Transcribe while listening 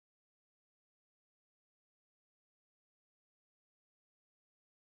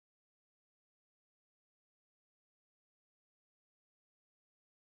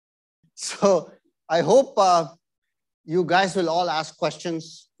So I hope you guys will all ask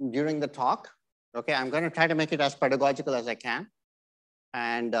questions during the talk. Okay, I'm going to try to make it as pedagogical as I can.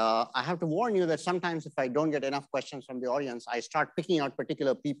 And I have to warn you that sometimes if I don't get enough questions from the audience, I start picking out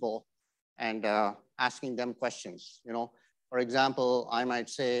particular people and asking them questions. You know, for example, I might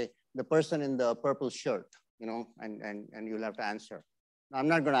say the person in the purple shirt, you know, and you'll have to answer. Now, I'm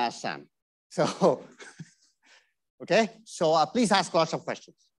not going to ask Sam. So, okay, so please ask lots of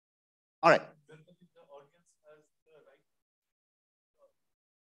questions. All right.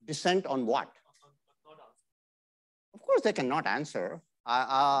 Dissent on what? Of course, they cannot answer.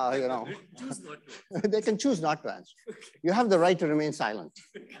 You know, they can choose not to answer. You have the right to remain silent.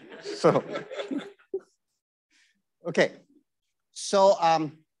 So, okay.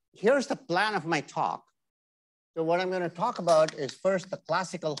 So here's the plan of my talk. So what I'm going to talk about is first the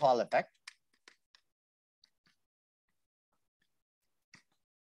classical Hall effect.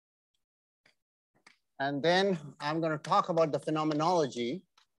 And then I'm going to talk about the phenomenology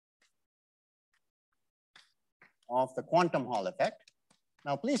of the quantum Hall effect.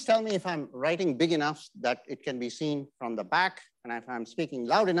 Now, please tell me if I'm writing big enough that it can be seen from the back, and if I'm speaking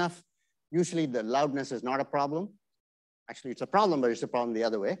loud enough. Usually the loudness is not a problem. Actually, it's a problem, but it's a problem the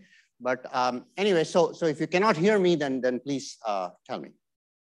other way. But anyway, so if you cannot hear me, then please tell me.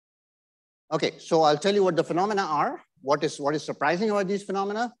 Okay, so I'll tell you what the phenomena are, what is surprising about these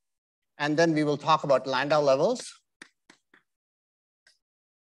phenomena, and then we will talk about Landau levels.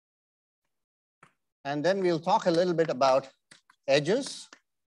 And then we'll talk a little bit about edges.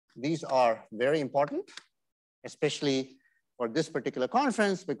 These are very important, especially for this particular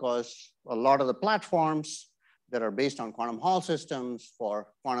conference, because a lot of the platforms that are based on quantum Hall systems for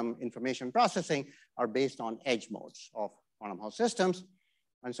quantum information processing are based on edge modes of quantum Hall systems.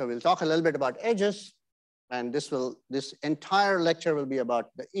 And so we'll talk a little bit about edges, and this entire lecture will be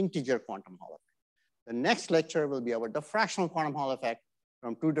about the integer quantum Hall effect. The next lecture will be about the fractional quantum Hall effect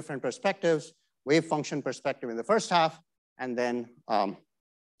from two different perspectives: wave function perspective in the first half, and then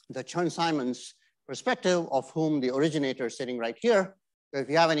the Chern-Simons perspective, of whom the originator is sitting right here. So if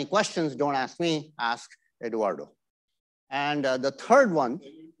you have any questions, don't ask me, ask Eduardo. And the third one,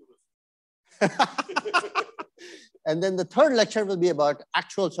 and then the third lecture will be about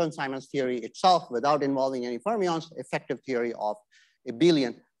actual Chern-Simons theory itself without involving any fermions, effective theory of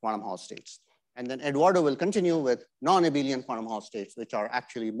abelian quantum Hall states. And then Eduardo will continue with non-abelian quantum Hall states, which are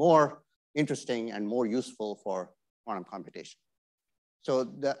actually more interesting and more useful for quantum computation.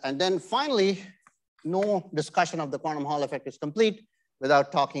 So, and then finally, no discussion of the quantum Hall effect is complete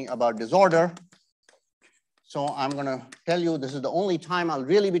without talking about disorder. So I'm going to tell you this is the only time I'll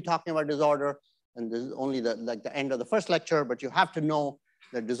really be talking about disorder, and this is only the end of the first lecture, but you have to know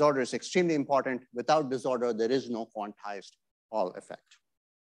that disorder is extremely important. Without disorder, there is no quantized Hall effect.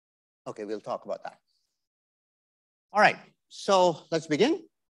 Okay, we'll talk about that. All right, so let's begin.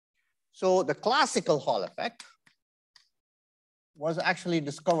 So the classical Hall effect was actually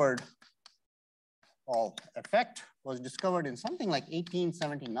discovered, Hall effect was discovered in something like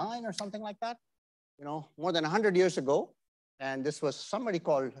 1879 or something like that, you know, more than 100 years ago. And this was somebody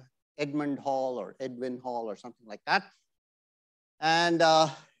called Edmund Hall or Edwin Hall or something like that. And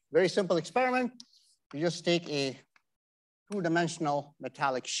very simple experiment. You just take a two-dimensional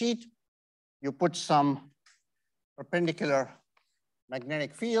metallic sheet, you put some perpendicular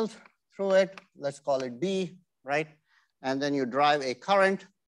magnetic field through it, let's call it B, right? And then you drive a current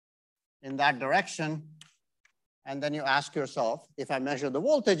in that direction. And then you ask yourself, if I measure the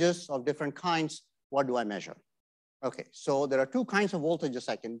voltages of different kinds, what do I measure? Okay, so there are two kinds of voltages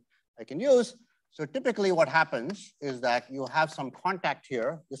I can use. So typically what happens is that you have some contact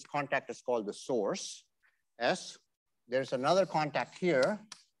here. This contact is called the source, S. There's another contact here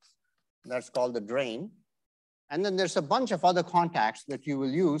that's called the drain. And then there's a bunch of other contacts that you will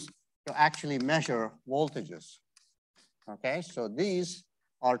use to actually measure voltages. Okay, so these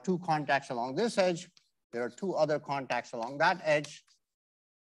are two contacts along this edge. There are two other contacts along that edge.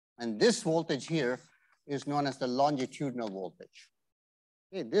 And this voltage here is known as the longitudinal voltage.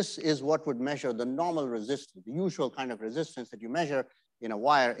 Okay, this is what would measure the normal resistance, the usual kind of resistance that you measure in a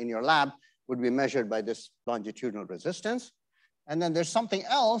wire in your lab would be measured by this longitudinal resistance. And then there's something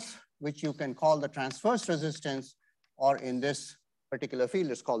else which you can call the transverse resistance, or in this particular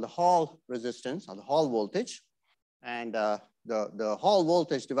field, it's called the Hall resistance or the Hall voltage. And the Hall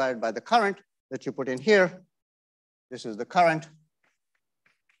voltage divided by the current that you put in here, this is the current,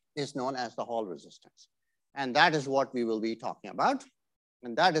 is known as the Hall resistance. And that is what we will be talking about.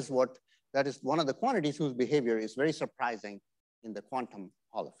 And that is one of the quantities whose behavior is very surprising in the quantum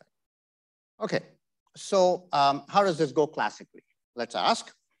Hall effect. Okay, so how does this go classically? Let's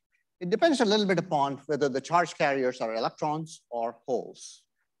ask. It depends a little bit upon whether the charge carriers are electrons or holes.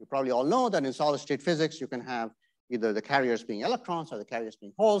 You probably all know that in solid state physics, you can have either the carriers being electrons or the carriers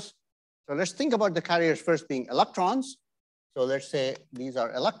being holes. So let's think about the carriers first being electrons. So let's say these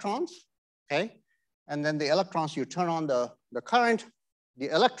are electrons, okay? And then the electrons, you turn on the current. The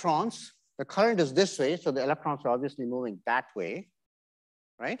electrons, the current is this way, so the electrons are obviously moving that way,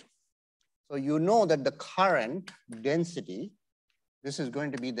 right? So you know that the current density, this is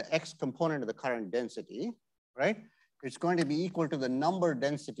going to be the X component of the current density, right? It's going to be equal to the number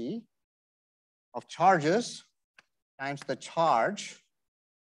density of charges times the charge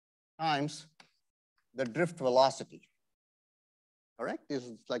times the drift velocity. Correct? This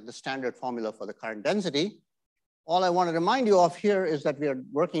is like the standard formula for the current density. All I want to remind you of here is that we are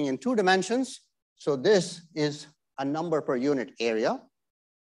working in 2 dimensions. So this is a number per unit area,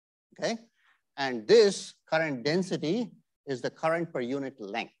 okay? And this current density is the current per unit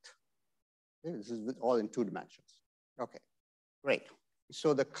length. Okay? This is all in 2 dimensions. Okay, great.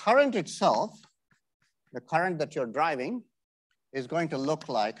 So the current itself, the current that you're driving is going to look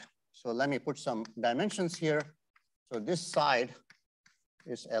like, so let me put some dimensions here. So this side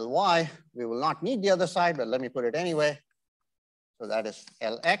is Ly. We will not need the other side, but let me put it anyway. So that is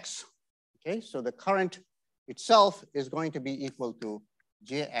Lx. Okay, so the current itself is going to be equal to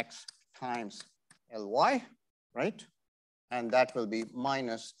Jx times Ly, right? And that will be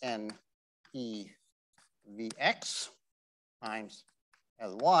minus NEVx times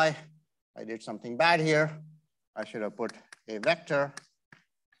Ly. I did something bad here. I should have put a vector.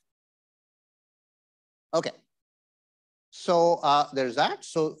 Okay. So there's that.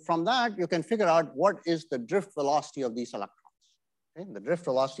 So from that, you can figure out what is the drift velocity of these electrons. Okay? The drift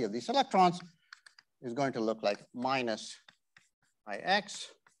velocity of these electrons is going to look like minus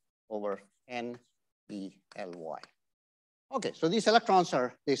Ix over NELy. Okay, so these electrons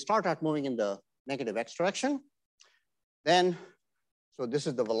they start out moving in the negative X direction. Then, so this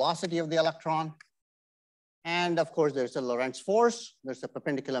is the velocity of the electron. And of course, there's a Lorentz force. There's a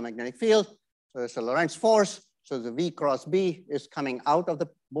perpendicular magnetic field. So there's a Lorentz force. So the V cross B is coming out of the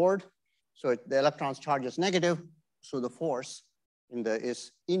board. So the electron's charge is negative. So the force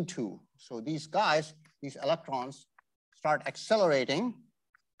is into. So these guys, these electrons start accelerating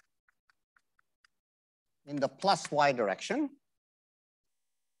in the plus Y direction.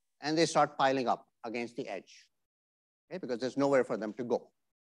 And they start piling up against the edge, okay, because there's nowhere for them to go.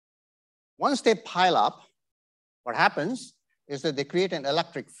 Once they pile up, what happens is that they create an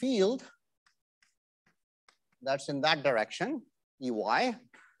electric field that's in that direction, EY,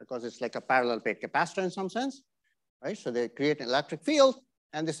 because it's like a parallel plate capacitor in some sense, right? So they create an electric field,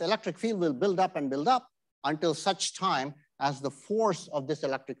 and this electric field will build up and build up until such time as the force of this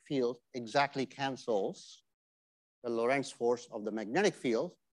electric field exactly cancels the Lorentz force of the magnetic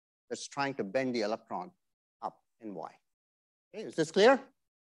field that's trying to bend the electron up in Y. Okay, is this clear?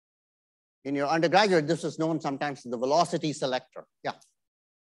 In your undergraduate, this is known sometimes as the velocity selector. Yeah.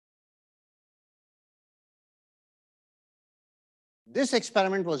 This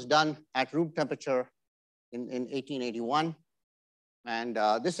experiment was done at room temperature in 1881. And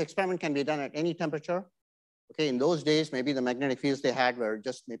this experiment can be done at any temperature. Okay, in those days, maybe the magnetic fields they had were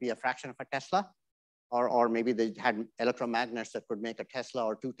just maybe a fraction of a Tesla, or maybe they had electromagnets that could make a Tesla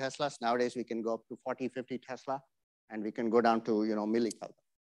or 2 Teslas. Nowadays, we can go up to 40, 50 Tesla, and we can go down to millikelvin.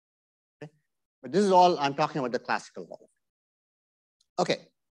 Okay? But this is all, I'm talking about the classical level. Okay,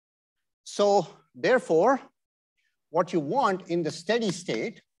 so therefore, what you want in the steady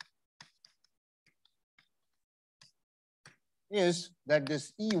state is that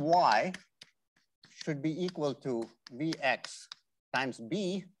this EY should be equal to Vx times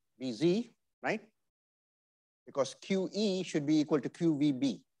Bz, right? Because QE should be equal to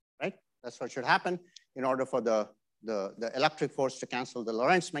QVB, right? That's what should happen in order for the electric force to cancel the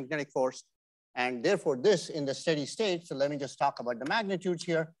Lorentz magnetic force. And therefore this in the steady state, so let me just talk about the magnitudes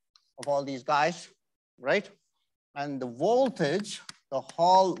here of all these guys, right? And the voltage, the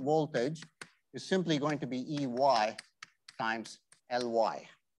Hall voltage, is simply going to be EY times Ly,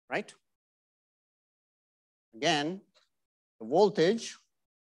 right? Again, the voltage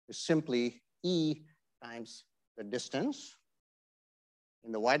is simply E times the distance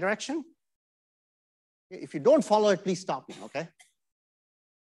in the Y direction. If you don't follow it, please stop me, okay?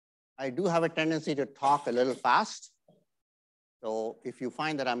 I do have a tendency to talk a little fast. So if you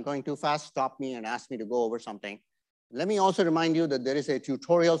find that I'm going too fast, stop me and ask me to go over something. Let me also remind you that there is a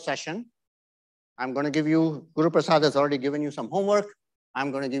tutorial session. I'm going to give you, Guru Prasad has already given you some homework. I'm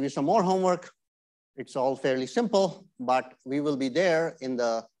going to give you some more homework. It's all fairly simple, but we will be there in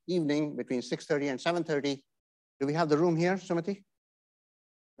the evening between 6:30 and 7:30. Do we have the room here, Sumathi?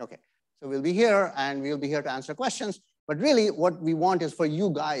 Okay. So we'll be here and we'll be here to answer questions. But really what we want is for you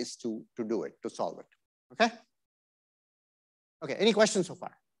guys to do it, to solve it. Okay? Okay, any questions so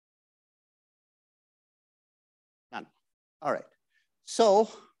far? None. All right. So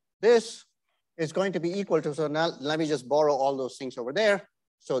this is going to be equal to, so now let me just borrow all those things over there.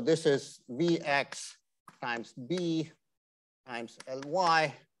 So this is Vx times B times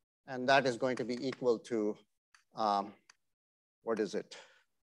Ly, and that is going to be equal to, what is it?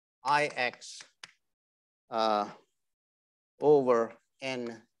 Ix over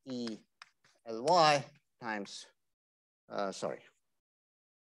NE Ly times,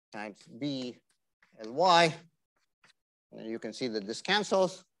 times B Ly. And you can see that this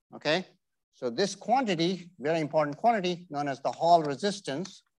cancels, okay? So this quantity, very important quantity, known as the Hall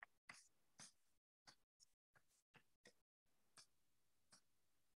resistance,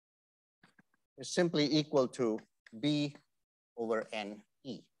 is simply equal to B over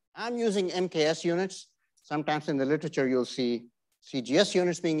NE. I'm using MKS units. Sometimes in the literature, you'll see CGS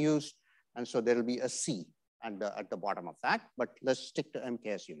units being used, and so there'll be a C at the bottom of that, but let's stick to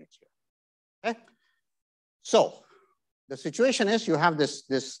MKS units here, okay? So the situation is you have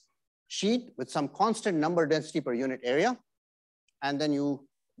this sheet with some constant number density per unit area, and then you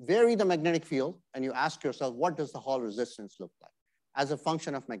vary the magnetic field, and you ask yourself, what does the Hall resistance look like as a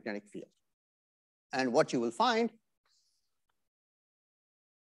function of magnetic field? And what you will find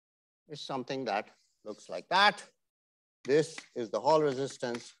is something that looks like that. This is the Hall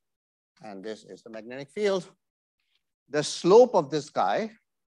resistance, and this is the magnetic field. The slope of this guy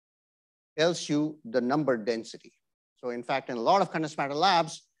tells you the number density. So in fact, in a lot of condensed matter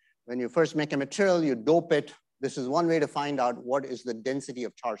labs, when you first make a material, you dope it. This is one way to find out what is the density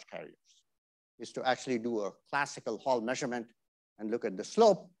of charge carriers, is to actually do a classical Hall measurement and look at the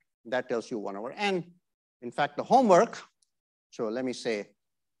slope. That tells you 1 over n. In fact, the homework, so let me say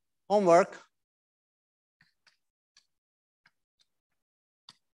homework,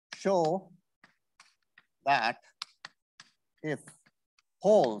 show that if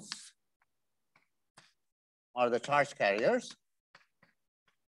holes are the charge carriers,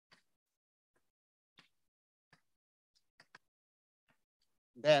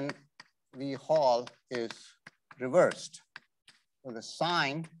 then the Hall is reversed. So the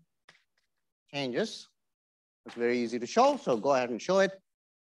sign changes. It's very easy to show, so go ahead and show it.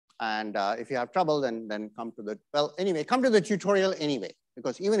 And if you have trouble, then come to the, well, anyway, come to the tutorial anyway,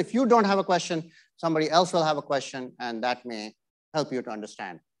 because even if you don't have a question, somebody else will have a question, and that may help you to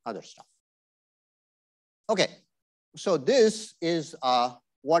understand other stuff. Okay, so this is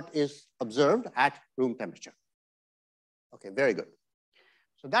what is observed at room temperature. Okay, very good.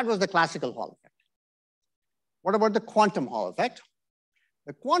 So that was the classical Hall effect. What about the quantum Hall effect?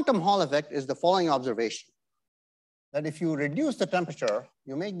 The quantum Hall effect is the following observation, that if you reduce the temperature,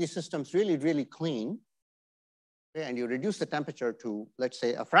 you make these systems really, really clean, okay, and you reduce the temperature to, let's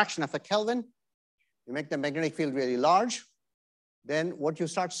say, a fraction of a Kelvin, you make the magnetic field really large, then what you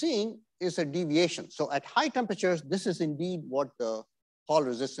start seeing is a deviation. So at high temperatures, this is indeed what the Hall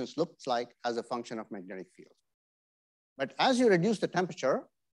resistance looks like as a function of magnetic field. But as you reduce the temperature,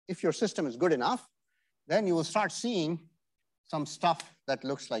 if your system is good enough, then you will start seeing some stuff that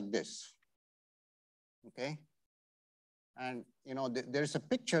looks like this, okay? And you know, there's a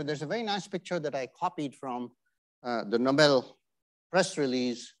picture, there's a very nice picture that I copied from the Nobel press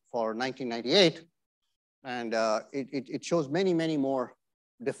release for 1998. And it shows many, many more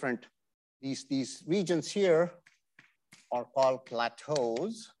different, these regions here are called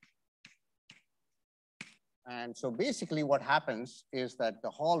plateaus. And so basically what happens is that the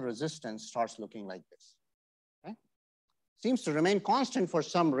Hall resistance starts looking like this, okay? Seems to remain constant for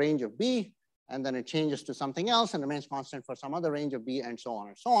some range of B, and then it changes to something else and remains constant for some other range of B, and so on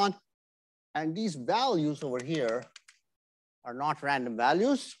and so on. And these values over here are not random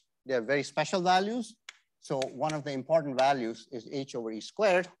values. They're very special values. So one of the important values is h over e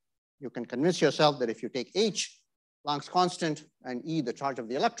squared. You can convince yourself that if you take h, Planck's constant, and e, the charge of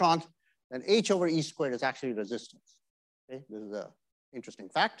the electron, then h over e squared is actually resistance. Okay, this is an interesting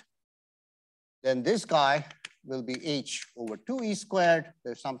fact. Then this guy will be h over 2e squared.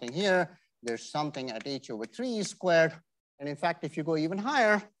 There's something here. There's something at h over 3e squared. And in fact, if you go even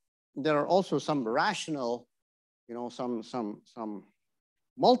higher, there are also some rational, you know, some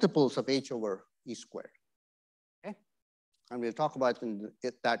multiples of h over e squared. Okay, and we'll talk about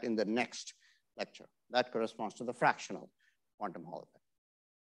that in the next lecture. That corresponds to the fractional quantum Hall effect.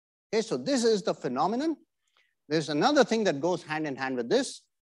 Okay, so this is the phenomenon. There's another thing that goes hand in hand with this.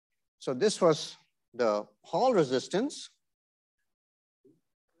 So this was the Hall resistance.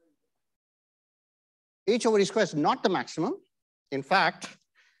 H over E squared is not the maximum. In fact,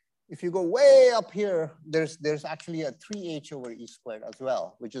 if you go way up here, there's actually a 3h over e squared as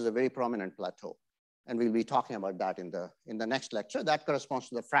well, which is a very prominent plateau. And we'll be talking about that in the next lecture. That corresponds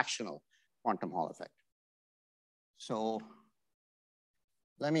to the fractional quantum Hall effect. So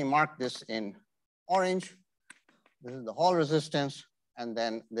let me mark this in orange. This is the Hall resistance. And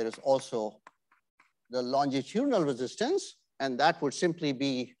then there is also the longitudinal resistance. And that would simply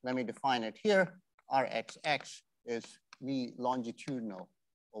be, let me define it here, Rxx is V longitudinal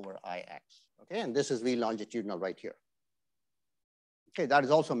over Ix. Okay, and this is V longitudinal right here. Okay, that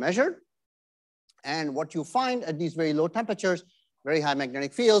is also measured. And what you find at these very low temperatures, very high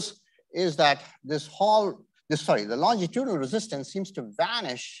magnetic fields, is that the longitudinal resistance seems to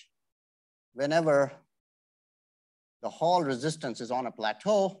vanish whenever the Hall resistance is on a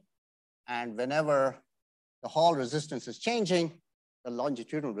plateau, and whenever the Hall resistance is changing, the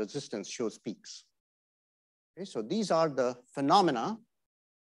longitudinal resistance shows peaks. Okay, so these are the phenomena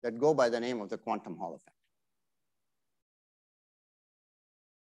that go by the name of the quantum Hall effect.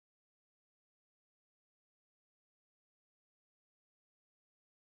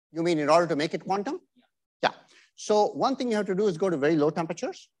 You mean in order to make it quantum? Yeah. So one thing you have to do is go to very low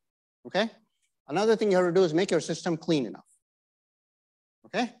temperatures, okay? Another thing you have to do is make your system clean enough,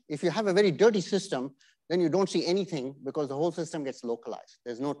 okay? If you have a very dirty system, then you don't see anything because the whole system gets localized.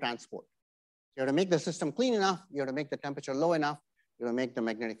 There's no transport. You have to make the system clean enough, you have to make the temperature low enough, you have to make the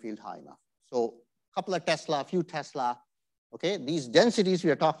magnetic field high enough. So a couple of Tesla, a few Tesla, okay? These densities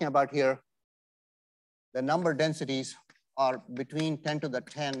we are talking about here, the number densities are between 10 to the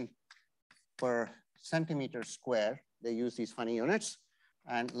 10 per centimeter square. They use these funny units.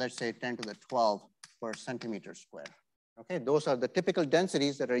 And let's say 10 to the 12 per centimeter square. Okay, those are the typical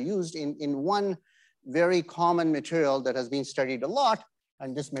densities that are used in one very common material that has been studied a lot.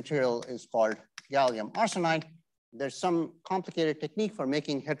 And this material is called gallium arsenide. There's some complicated technique for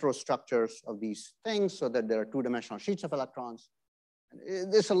making heterostructures of these things so that there are two-dimensional sheets of electrons.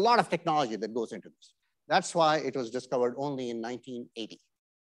 And there's a lot of technology that goes into this. That's why it was discovered only in 1980.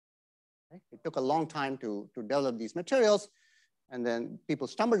 Okay? It took a long time to develop these materials, and then people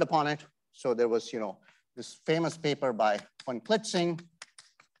stumbled upon it. So there was, this famous paper by von Klitzing,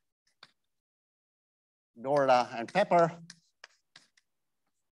 Dorda, and Pepper.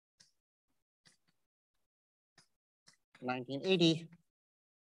 In 1980,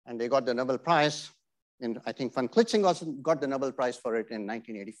 and they got the Nobel Prize. And I think von Klitzing also got the Nobel Prize for it in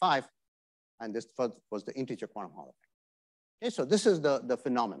 1985. And this was the integer quantum Hall effect. Okay, so this is the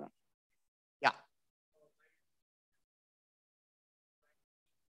phenomenon. Yeah.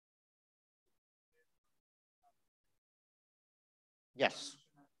 Yes.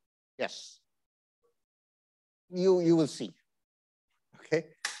 Yes. You will see. Okay.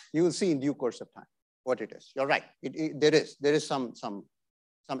 You will see in due course of time what it is. You're right. There is some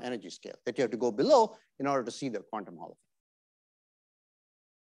energy scale that you have to go below in order to see the quantum Hall effect.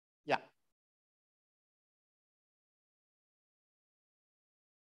 Yeah.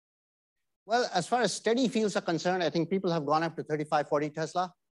 Well, as far as steady fields are concerned, I think people have gone up to 35, 40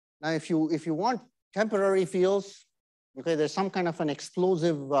 Tesla. Now, if you want temporary fields, okay, there's some kind of an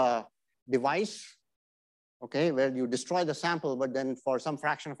explosive device, okay, where you destroy the sample, but then for some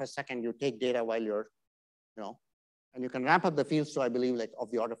fraction of a second, you take data while you're, and you can ramp up the fields to, I believe, like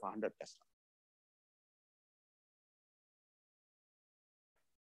of the order of 100 Tesla.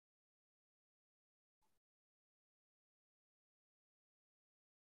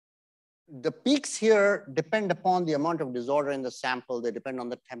 The peaks here depend upon the amount of disorder in the sample. They depend on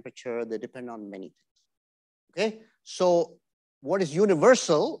the temperature. They depend on many things. Okay, so what is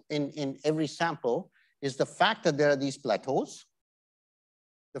universal in every sample is the fact that there are these plateaus,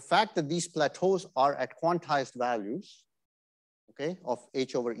 the fact that these plateaus are at quantized values, okay, of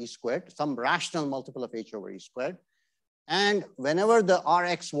h over e squared, some rational multiple of h over e squared. And whenever the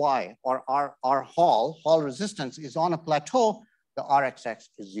Rxy or R Hall resistance is on a plateau, the Rxx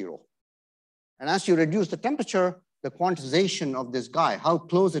is 0. And as you reduce the temperature, the quantization of this guy, how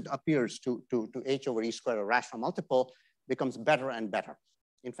close it appears to h over e squared, a rational multiple, becomes better and better.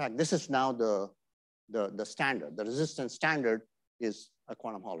 In fact, this is now the standard. The resistance standard is a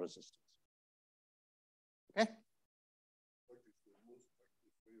quantum Hall resistance. Okay?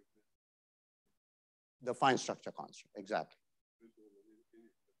 The fine structure constant, exactly.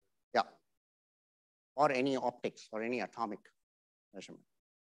 Yeah. Or any optics or any atomic measurement.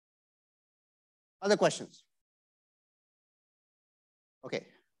 Other questions? Okay,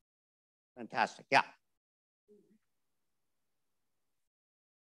 fantastic, yeah.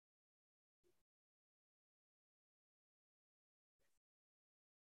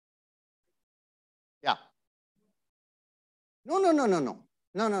 Yeah. No.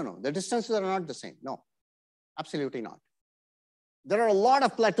 No, no, no. The distances are not the same. No, absolutely not. There are a lot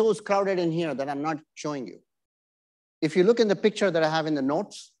of plateaus crowded in here that I'm not showing you. If you look in the picture that I have in the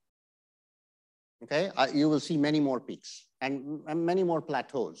notes, okay, you will see many more peaks and many more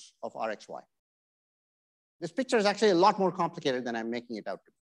plateaus of RXY. This picture is actually a lot more complicated than I'm making it out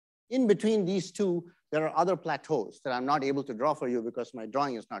to be. In between these two, there are other plateaus that I'm not able to draw for you because my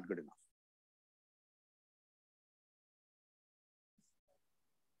drawing is not good enough.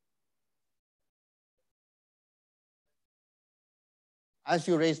 As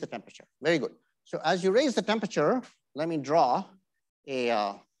you raise the temperature, very good. So as you raise the temperature, let me draw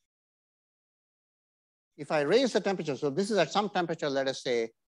a, if I raise the temperature, so this is at some temperature, let us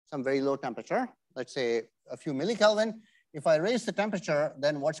say some very low temperature, let's say a few millikelvin. If I raise the temperature,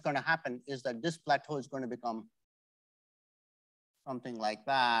 then what's going to happen is that this plateau is going to become something like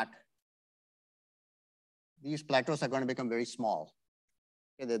that. These plateaus are going to become very small.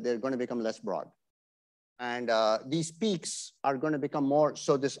 Okay, they're going to become less broad. And these peaks are going to become more,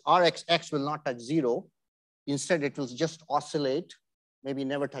 so this RXX will not touch zero. Instead, it will just oscillate, maybe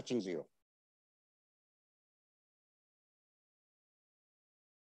never touching zero.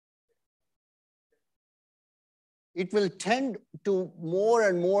 It will tend to more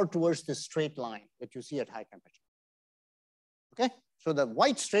and more towards the straight line that you see at high temperature. Okay, so the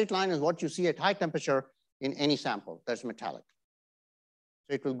white straight line is what you see at high temperature in any sample that's metallic.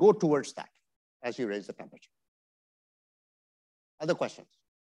 So it will go towards that as you raise the temperature. Other questions?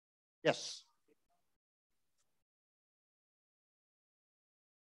 Yes.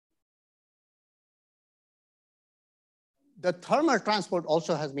 The thermal transport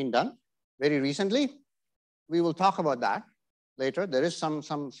also has been done very recently. We will talk about that later. There is some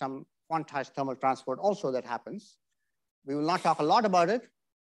quantized thermal transport also that happens. We will not talk a lot about it,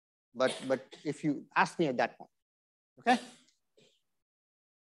 but if you ask me at that point, okay?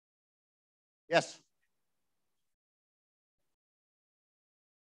 Yes.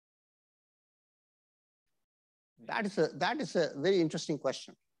 That is a very interesting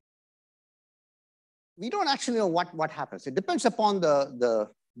question. We don't actually know what happens. It depends upon the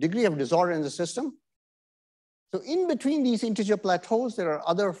degree of disorder in the system. So in between these integer plateaus, there are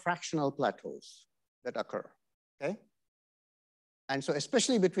other fractional plateaus that occur, okay? And so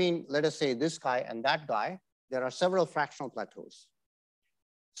especially between, let us say, this guy and that guy, there are several fractional plateaus.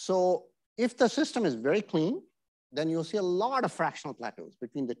 So if the system is very clean, then you'll see a lot of fractional plateaus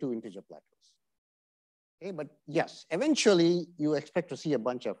between the two integer plateaus. Okay, but yes, eventually you expect to see a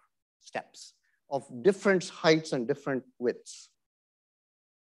bunch of steps of different heights and different widths.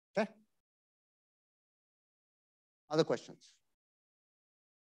 Okay. Other questions?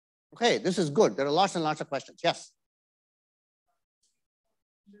 Okay, this is good. There are lots and lots of questions. Yes.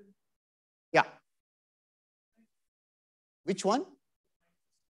 Yeah. Which one?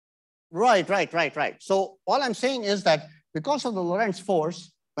 Right. So all I'm saying is that because of the Lorentz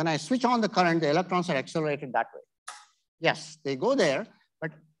force, when I switch on the current, the electrons are accelerated that way. Yes, they go there,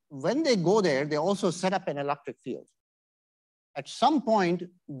 but when they go there, they also set up an electric field. At some point,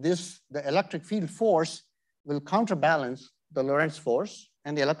 the electric field force will counterbalance the Lorentz force,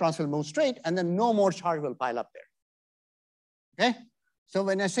 and the electrons will move straight, and then no more charge will pile up there. Okay? So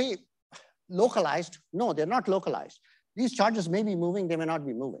when I say localized, no, they're not localized. These charges may be moving, they may not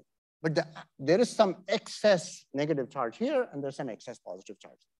be moving. But there is some excess negative charge here, and there's some excess positive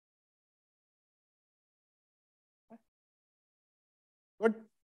charge. Good.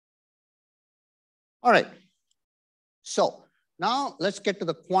 All right. So now let's get to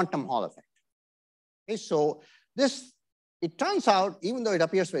the quantum Hall effect. Okay, so it turns out, even though it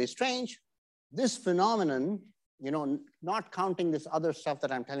appears very strange, this phenomenon, not counting this other stuff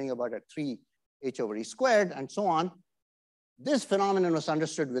that I'm telling you about at 3h/e² and so on, this phenomenon was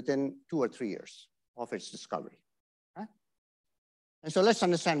understood within 2 or 3 years of its discovery. Okay? And so let's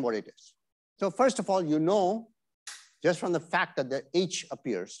understand what it is. So first of all, just from the fact that the h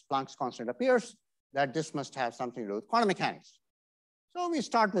appears, Planck's constant appears, that this must have something to do with quantum mechanics. So we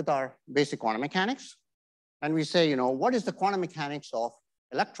start with our basic quantum mechanics, and we say, what is the quantum mechanics of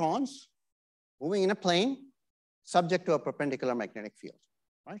electrons moving in a plane subject to a perpendicular magnetic field,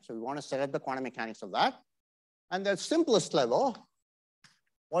 right? So we want to set up the quantum mechanics of that. And at simplest level,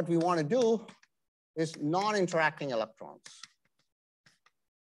 what we want to do is non-interacting electrons.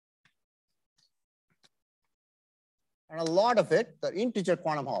 And a lot of it, the integer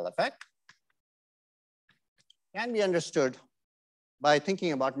quantum Hall effect, can be understood by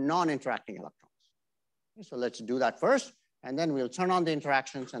thinking about non-interacting electrons. Okay, so let's do that first, and then we'll turn on the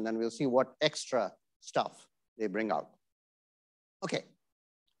interactions, and then we'll see what extra stuff they bring out. Okay.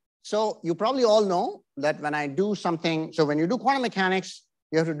 So you probably all know that when I do something, so when you do quantum mechanics,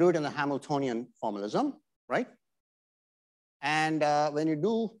 you have to do it in the Hamiltonian formalism, right? And when you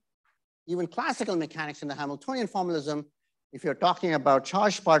do even classical mechanics in the Hamiltonian formalism, if you're talking about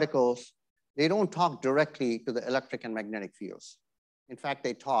charged particles, they don't talk directly to the electric and magnetic fields. In fact,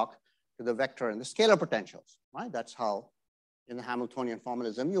 they talk to the vector and the scalar potentials, right? That's how in the Hamiltonian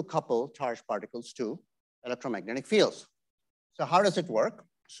formalism, you couple charged particles to electromagnetic fields. So how does it work?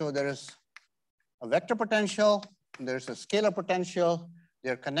 So there is a vector potential, there's a scalar potential,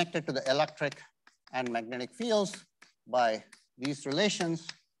 they're connected to the electric and magnetic fields by these relations.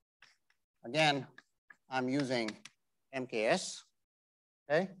 Again, I'm using MKS,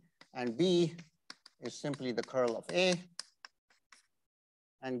 okay? And B is simply the curl of A.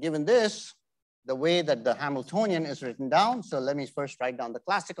 And given this, the way that the Hamiltonian is written down, so let me first write down the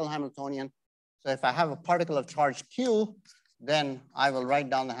classical Hamiltonian. So if I have a particle of charge Q, then I will write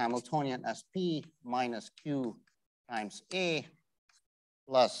down the Hamiltonian as P minus Q times A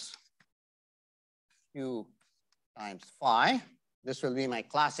plus Q times phi. This will be my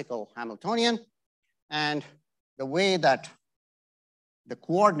classical Hamiltonian. And the way that the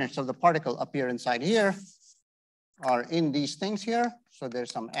coordinates of the particle appear inside here are in these things here. So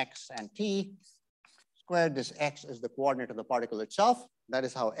there's some x and t squared. This x is the coordinate of the particle itself. That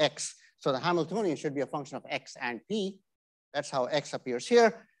is how x, so the Hamiltonian should be a function of x and p. That's how x appears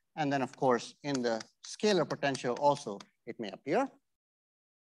here. And then of course, in the scalar potential also, it may appear,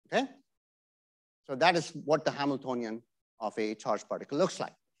 okay? So that is what the Hamiltonian of a charged particle looks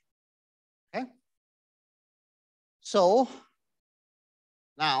like, okay? So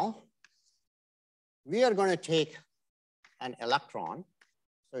now we are going to take an electron,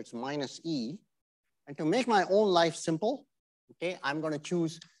 so it's minus E, and to make my own life simple, okay, I'm going to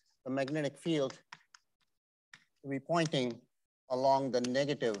choose the magnetic field to be pointing along the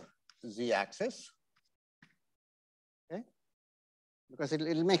negative z-axis, okay, because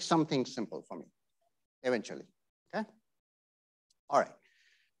it'll make something simple for me eventually, okay? All right,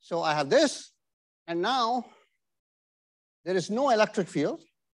 so I have this, and now there is no electric field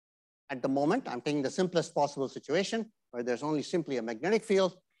at the moment. I'm taking the simplest possible situation where there's only simply a magnetic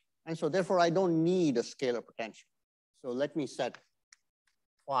field. And so therefore, I don't need a scalar potential. So let me set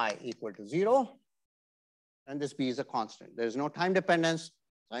phi equal to 0. And this B is a constant. There's no time dependence.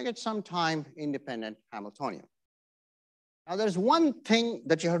 So I get some time independent Hamiltonian. Now there's one thing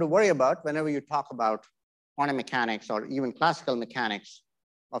that you have to worry about whenever you talk about quantum mechanics or even classical mechanics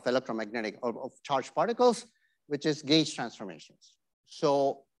of electromagnetic or of charged particles, which is gauge transformations.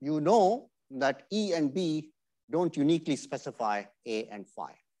 So you know that E and B don't uniquely specify A and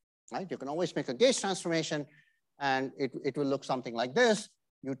phi, right? You can always make a gauge transformation and it will look something like this.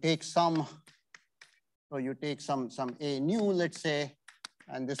 You take some, so you take some A nu, let's say,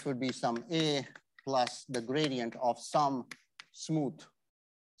 and this would be some A plus the gradient of some smooth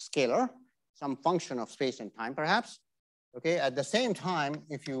scalar, some function of space and time perhaps. Okay, at the same time,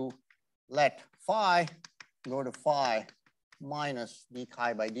 if you let phi go to phi minus d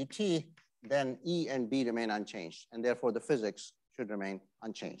chi by dt, then E and B remain unchanged, and therefore the physics should remain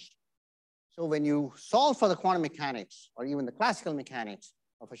unchanged. So when you solve for the quantum mechanics or even the classical mechanics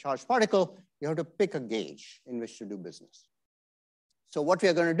of a charged particle, you have to pick a gauge in which to do business. So what we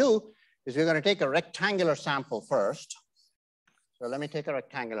are going to do is we're going to take a rectangular sample first. So let me take a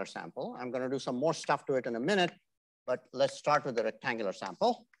rectangular sample. I'm going to do some more stuff to it in a minute, but let's start with the rectangular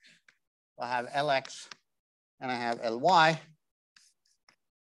sample. I have Lx and I have Ly.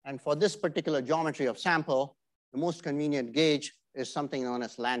 And for this particular geometry of sample, the most convenient gauge is something known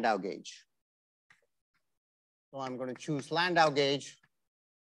as Landau gauge. So I'm going to choose Landau gauge.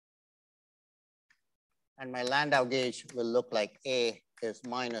 And my Landau gauge will look like A is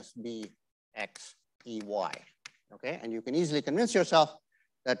minus Bx Ey. Okay, and you can easily convince yourself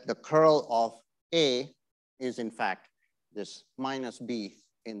that the curl of A is in fact this minus B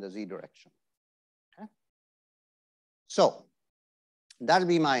in the Z direction. Okay, so that'll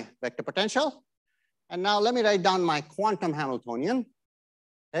be my vector potential. And now let me write down my quantum Hamiltonian.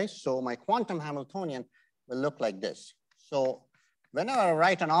 Okay, so my quantum Hamiltonian will look like this. So whenever I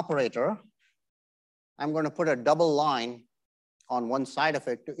write an operator, I'm going to put a double line on one side of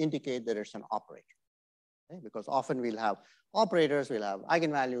it to indicate that it's an operator. Okay? Because often we'll have operators, we'll have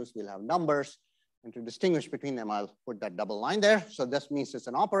eigenvalues, we'll have numbers, and to distinguish between them, I'll put that double line there. So this means it's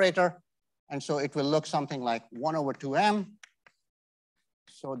an operator. And so it will look something like 1 over 2m.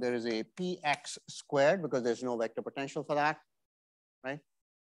 So there is a px squared because there's no vector potential for that, right?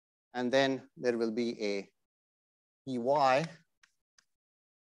 And then there will be a py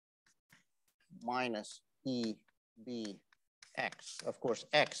minus ebx. Of course,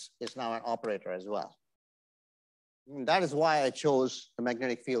 x is now an operator as well. And that is why I chose the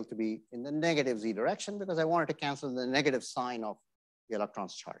magnetic field to be in the negative z direction, because I wanted to cancel the negative sign of the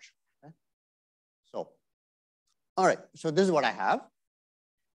electron's charge. Okay? So, all right, so this is what I have.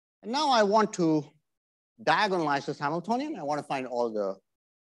 And now I want to diagonalize this Hamiltonian. I want to find all the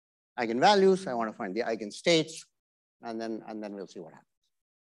eigenvalues. I want to find the eigenstates, and then we'll see what happens.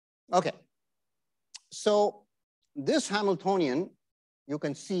 Okay, so this Hamiltonian, you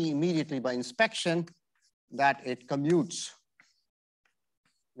can see immediately by inspection that it commutes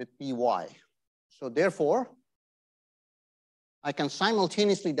with Py. So therefore, I can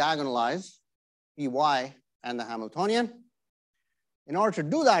simultaneously diagonalize Py and the Hamiltonian. In order to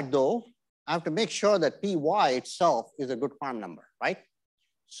do that, though, I have to make sure that Py itself is a good quantum number, right?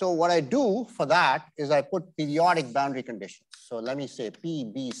 So what I do for that is I put periodic boundary conditions. So let me say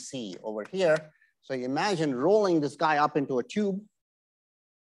PBC over here. So you imagine rolling this guy up into a tube.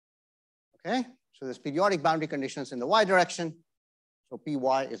 Okay, so there's periodic boundary conditions in the y direction. So Py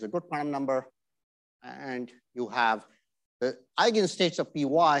is a good quantum number. And you have the eigenstates of Py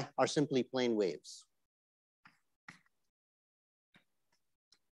are simply plane waves.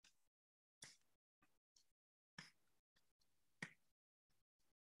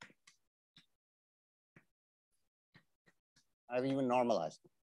 I've even normalized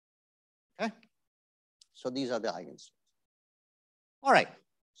them. Okay, so these are the eigenstates. All right,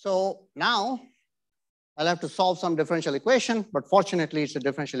 so now I'll have to solve some differential equation, but fortunately it's a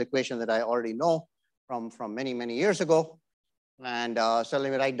differential equation that I already know from many, many years ago. And so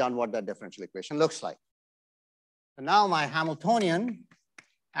let me write down what that differential equation looks like. So now my Hamiltonian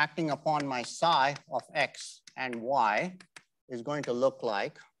acting upon my psi of x and y is going to look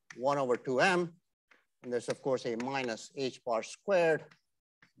like 1 over 2m. And there's, of course, a minus h bar squared,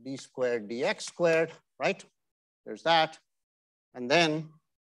 d squared, dx squared, right? There's that. And then,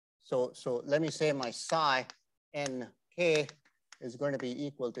 so let me say my psi nk is going to be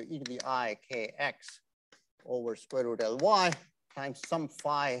equal to e to the I kx over square root Ly times some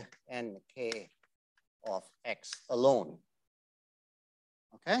phi nk of x alone.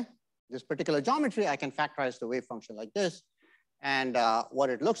 Okay? This particular geometry, I can factorize the wave function like this. And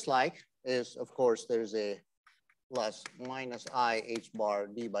what it looks like is, of course, there's a plus minus I h bar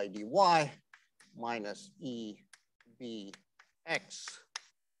d by dy minus e b x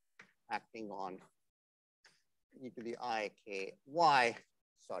acting on e to the I k y.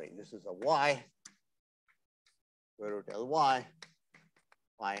 Sorry, this is a y, square root Ly,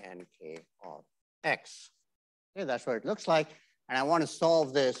 phi n k of x. Okay, that's what it looks like. And I want to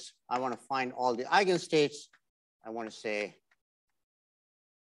solve this. I want to find all the eigenstates. I want to say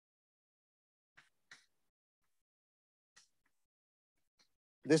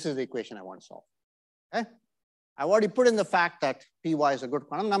this is the equation I want to solve. Okay? I've already put in the fact that Py is a good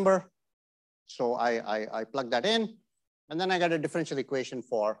quantum number. So I plug that in. And then I get a differential equation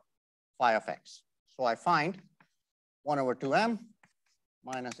for phi of x. So I find 1 over 2m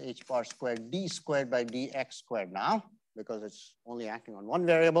minus h bar squared d squared by dx squared now, because it's only acting on one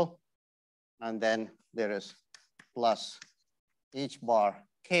variable. And then there is plus h bar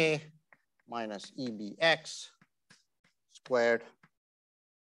k minus ebx squared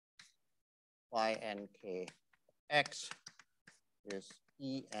phi nk x is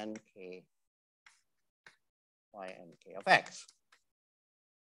enk phi nk of x.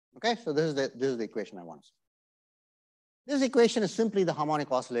 Okay, so this is the equation I want. This equation is simply the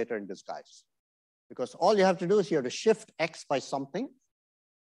harmonic oscillator in disguise, because all you have to do is you have to shift x by something.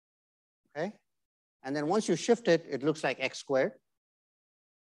 Okay, and then once you shift it, it looks like x squared.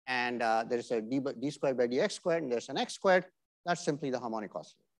 And there's a d squared by dx squared, and there's an x squared. That's simply the harmonic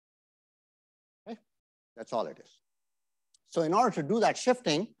oscillator. Okay, that's all it is. So in order to do that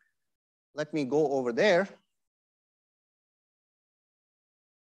shifting, let me go over there.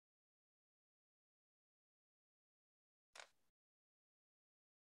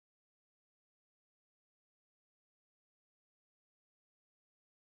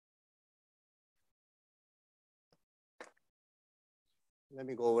 Let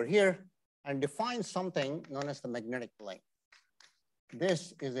me go over here and define something known as the magnetic length.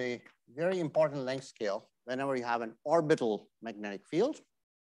 This is a very important length scale whenever you have an orbital magnetic field.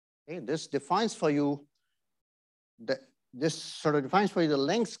 Okay, this defines for you the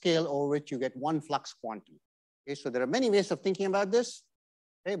length scale over which you get one flux quantity. Okay, so there are many ways of thinking about this.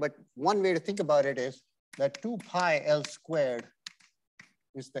 Okay, but one way to think about it is that 2 pi L squared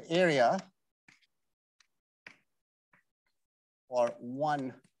is the area for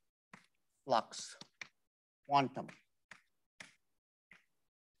one flux quantum.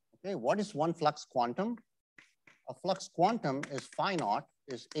 Okay, what is one flux quantum? A flux quantum is phi naught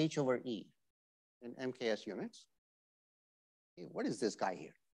is h over e in MKS units. Hey, what is this guy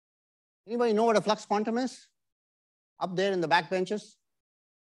here? Anybody know what a flux quantum is? Up there in the back benches?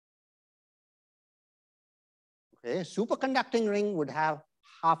 Okay, superconducting ring would have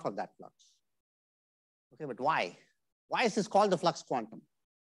half of that flux. Okay, but why? Why is this called the flux quantum?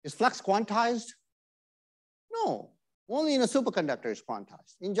 Is flux quantized? No, only in a superconductor is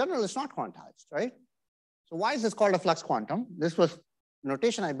quantized. In general, it's not quantized, right? So why is this called a flux quantum? This was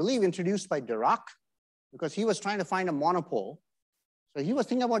notation, I believe, introduced by Dirac because he was trying to find a monopole. So he was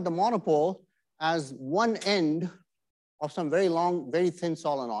thinking about the monopole as one end of some very long, very thin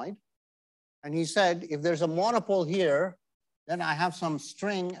solenoid. And he said, if there's a monopole here, then I have some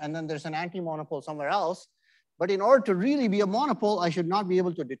string, and then there's an anti-monopole somewhere else. But in order to really be a monopole, I should not be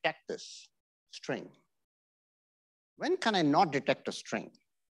able to detect this string. When can I not detect a string?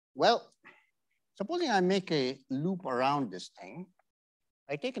 Well, supposing I make a loop around this thing,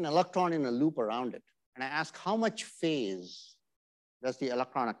 I take an electron in a loop around it, and I ask how much phase does the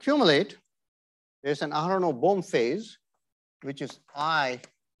electron accumulate? There's an Aharonov-Bohm phase, which is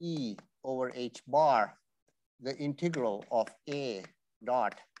I/E over h bar, the integral of A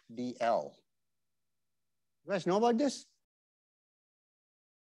dot dl. You guys know about this?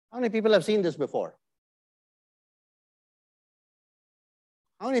 How many people have seen this before?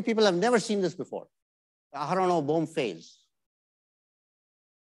 How many people have never seen this before? The Aharonov-Bohm phase.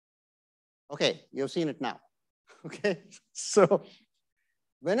 Okay, you've seen it now. Okay, so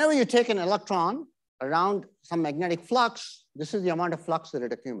whenever you take an electron around some magnetic flux, this is the amount of flux that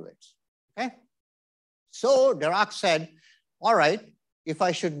it accumulates. Okay, so Dirac said, all right, if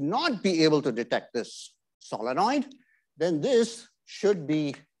I should not be able to detect this solenoid, then this should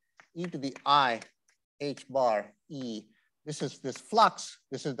be e to the I h bar e. This is this flux.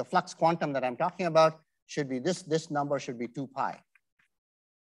 This is the flux quantum that I'm talking about. Should be this number should be 2 pi.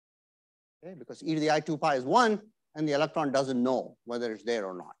 Okay, because e to the I 2 pi is 1, and the electron doesn't know whether it's there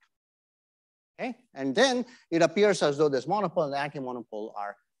or not. Okay, and then it appears as though this monopole and the anti-monopole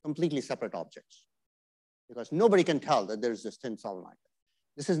are completely separate objects, because nobody can tell that there's this thin solenoid.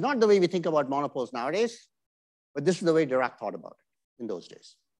 This is not the way we think about monopoles nowadays, but this is the way Dirac thought about it in those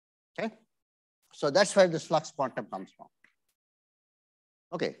days. Okay, so that's where this flux quantum comes from.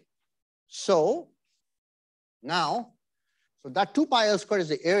 Okay, so now, so that 2 pi L squared is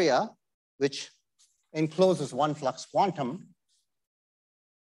the area which encloses one flux quantum.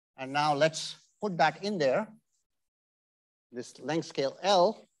 And now let's put that in there, this length scale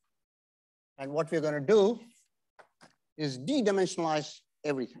L. And what we're going to do is de-dimensionalize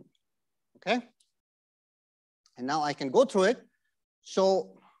everything, okay? And now I can go through it.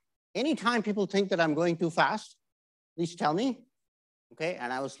 So anytime people think that I'm going too fast, please tell me, okay?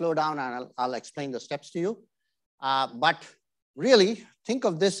 And I will slow down and I'll explain the steps to you. But really, think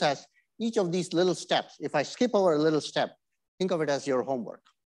of this as each of these little steps. If I skip over a little step, think of it as your homework,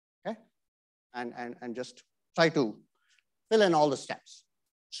 okay? And just try to fill in all the steps.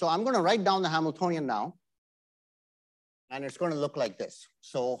 So I'm going to write down the Hamiltonian now, and it's going to look like this.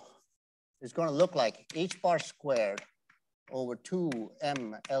 So it's going to look like h bar squared over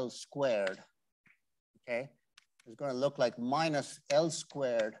 2ml squared, okay? It's going to look like minus L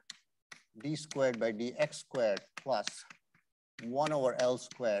squared d squared by dx squared plus 1 over L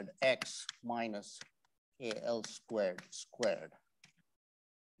squared x minus KL squared squared,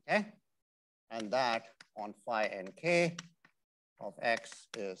 okay? And that on phi nk of x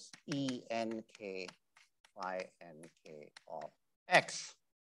is E nk phi nk of x.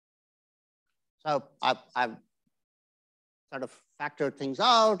 So I've sort of factored things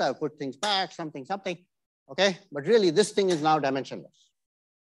out, I've put things back, something, okay? But really this thing is now dimensionless.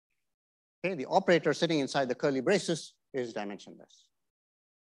 Okay, the operator sitting inside the curly braces is dimensionless.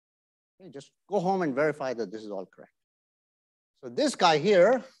 Okay, just go home and verify that this is all correct. So this guy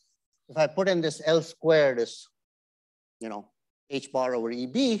here, if I put in this L squared is, h bar over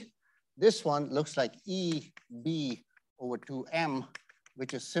EB, this one looks like EB over 2m,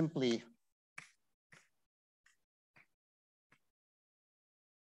 which is simply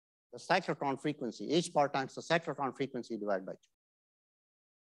the cyclotron frequency, h bar times the cyclotron frequency divided by 2.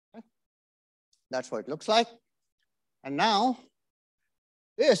 Okay? That's what it looks like. And now,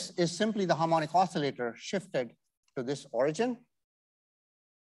 this is simply the harmonic oscillator shifted to this origin.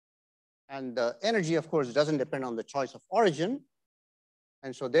 And the energy, of course, doesn't depend on the choice of origin.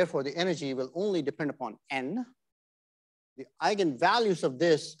 And so therefore, the energy will only depend upon n. The eigenvalues of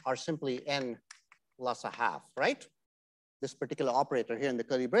this are simply n plus a half, right? This particular operator here in the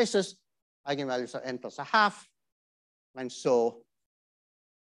curly braces, eigenvalues are n plus a half. And so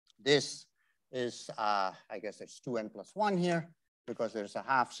this is, I guess it's 2n plus 1 here, because there's a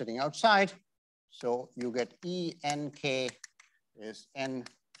half sitting outside. So you get E nk is n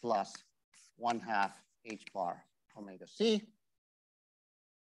plus 1/2 h bar omega c.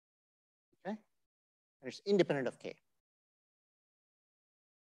 Okay, and it's independent of k.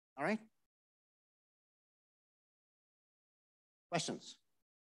 All right. Questions?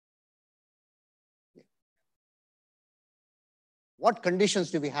 Yeah. What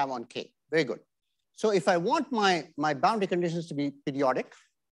conditions do we have on k? Very good. So if I want my boundary conditions to be periodic,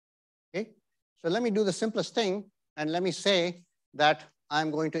 okay, so let me do the simplest thing and let me say that I'm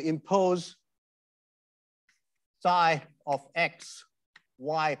going to impose psi of x,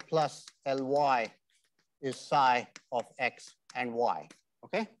 y plus Ly is psi of x and y,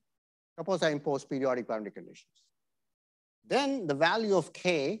 okay? Suppose I impose periodic boundary conditions. Then the value of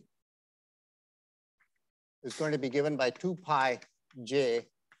k is going to be given by 2 pi j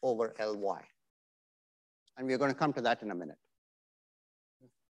over Ly. And we're going to come to that in a minute.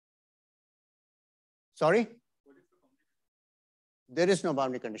 Sorry? There is no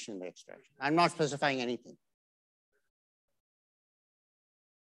boundary condition in the extraction. I'm not specifying anything.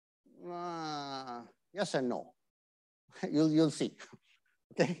 Yes and no. You'll see.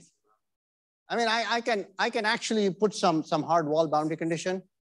 Okay. I mean, I can actually put some hard wall boundary condition.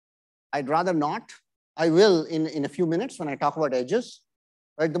 I'd rather not. I will in a few minutes when I talk about edges.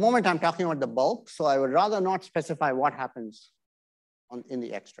 But at the moment, I'm talking about the bulk, so I would rather not specify what happens in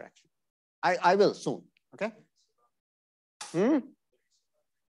the extraction. I will soon. Okay. There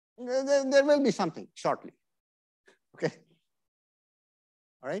will be something shortly. Okay.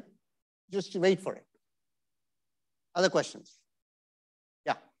 All right. Just wait for it. Other questions?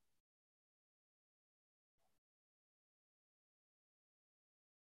 Yeah.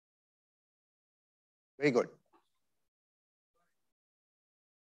 Very good.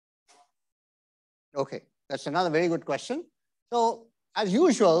 Okay, that's another very good question. So as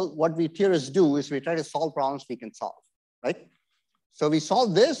usual, what we theorists do is we try to solve problems we can solve, right? So we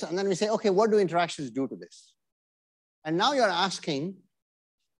solve this and then we say, okay, what do interactions do to this? And now you're asking,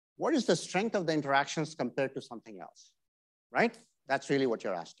 what is the strength of the interactions compared to something else, right? That's really what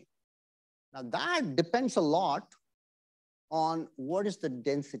you're asking. Now that depends a lot on what is the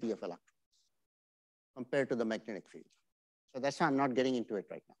density of electrons compared to the magnetic field. So that's why I'm not getting into it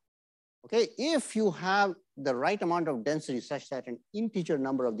right now. Okay, if you have the right amount of density such that an integer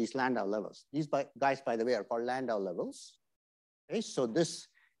number of these Landau levels, these guys, by the way, are called Landau levels. Okay, so this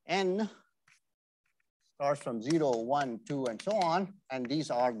n starts from 0, 1, 2, and so on, and these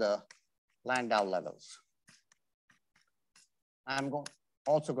are the Landau levels. I'm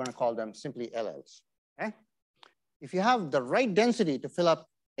also going to call them simply LLs. Okay, if you have the right density to fill up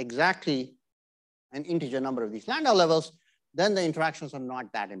exactly an integer number of these Landau levels, then the interactions are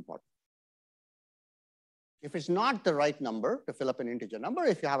not that important. If it's not the right number to fill up an integer number,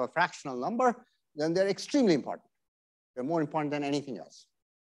 if you have a fractional number, then they're extremely important. They're more important than anything else.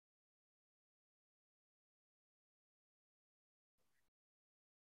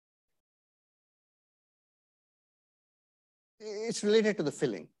 It's related to the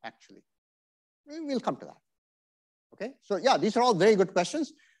filling, actually. We'll come to that. Okay, so yeah, these are all very good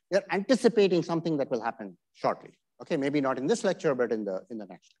questions. They're anticipating something that will happen shortly. Okay, maybe not in this lecture, but in the next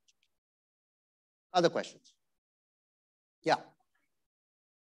lecture. Other questions? Yeah.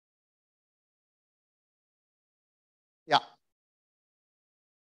 Yeah.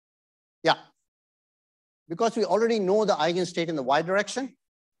 Yeah. Because we already know the eigenstate in the y direction.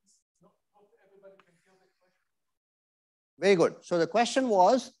 Very good. So the question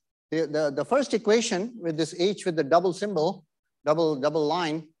was, the first equation with this h with the double symbol, double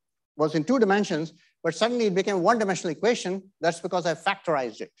line, was in 2 dimensions, but suddenly it became a 1-dimensional equation. That's because I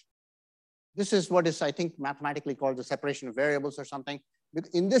factorized it. This is what is, I think, mathematically called the separation of variables or something.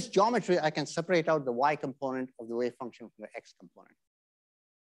 In this geometry, I can separate out the y component of the wave function from the x component.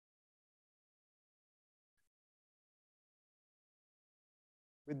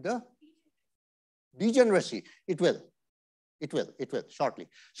 With the degeneracy, it will shortly.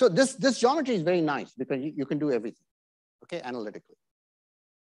 So this geometry is very nice because you can do everything, okay, analytically.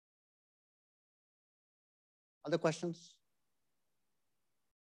 Other questions?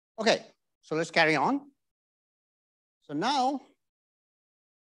 Okay, so let's carry on. So now,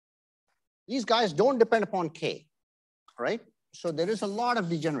 these guys don't depend upon k, right? So there is a lot of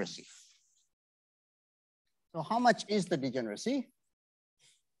degeneracy. So how much is the degeneracy?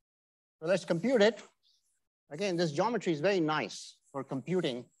 So let's compute it. Again, this geometry is very nice for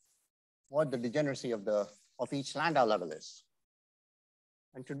computing what the degeneracy of each Landau level is.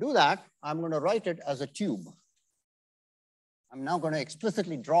 And to do that, I'm going to write it as a tube. I'm now going to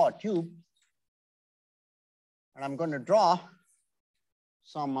explicitly draw a tube. And I'm going to draw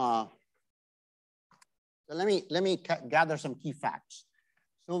some So let me gather some key facts.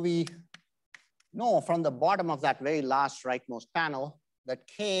 So we know from the bottom of that very last rightmost panel that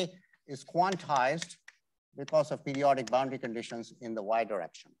K is quantized because of periodic boundary conditions in the y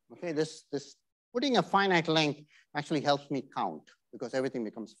direction. Okay, this putting a finite length actually helps me count because everything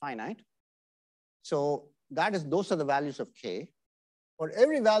becomes finite. So those are the values of K. For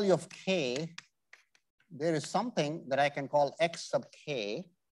every value of K, there is something that I can call X sub K,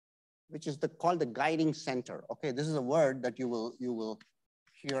 which is called the guiding center. Okay, this is a word that you will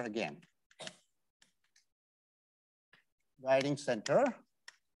hear again. Guiding center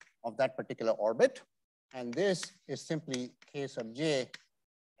of that particular orbit. And this is simply K sub J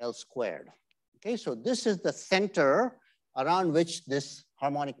L squared. Okay, so this is the center around which this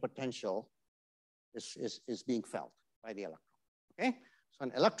harmonic potential is being felt by the electron. Okay, so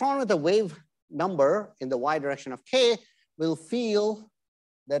an electron with a wave number in the y direction of K will feel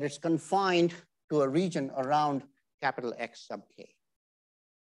that it's confined to a region around capital X sub K.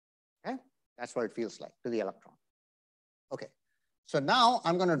 Okay, that's what it feels like to the electron. Okay, so now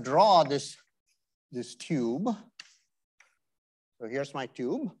I'm going to draw this tube. So here's my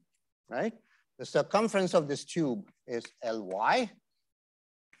tube, right? The circumference of this tube is Ly.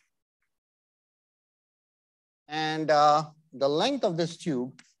 And the length of this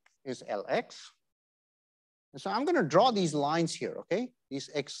tube is Lx. And so I'm going to draw these lines here, okay? These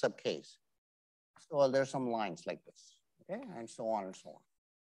X sub Ks. So there's some lines like this, okay? And so on and so on.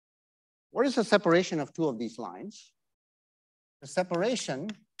 What is the separation of two of these lines? The separation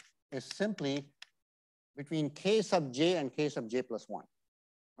is simply between K sub J and K sub J plus 1,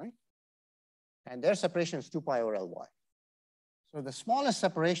 right? And their separation is 2 pi over Ly. So the smallest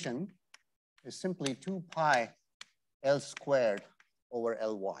separation is simply 2 pi L squared over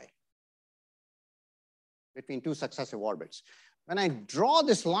Ly between two successive orbits. When I draw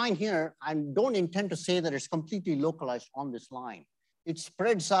this line here, I don't intend to say that it's completely localized on this line. It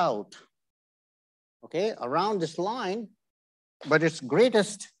spreads out, okay, around this line, but its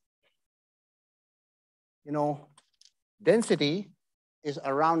greatest, density is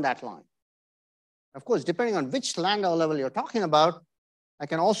around that line. Of course, depending on which Landau level you're talking about, I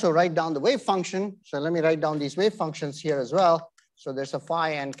can also write down the wave function. So let me write down these wave functions here as well. So there's a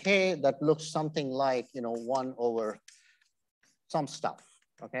phi and k that looks something like 1 over some stuff,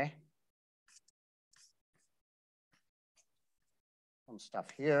 okay? Some stuff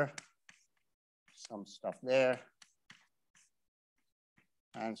here, some stuff there,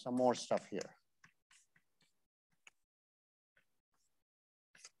 and some more stuff here.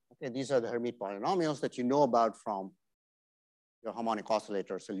 Okay, these are the Hermite polynomials that you know about from your harmonic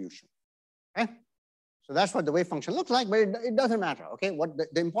oscillator solution. Okay? So that's what the wave function looks like, but it doesn't matter. Okay, what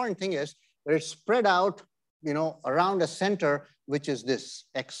the important thing is that it's spread out, around a center, which is this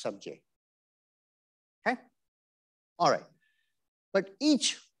X sub J. Okay, all right. But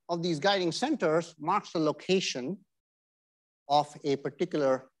each of these guiding centers marks the location of a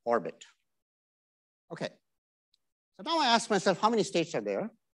particular orbit. Okay, so now I ask myself, how many states are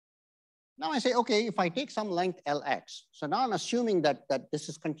there? Now I say, okay, if I take some length Lx, so now I'm assuming that this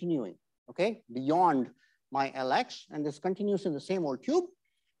is continuing, okay, beyond my Lx, and this continues in the same old tube.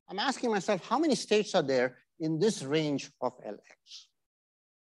 I'm asking myself, how many states are there in this range of Lx?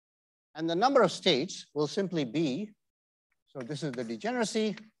 And the number of states will simply be, so this is the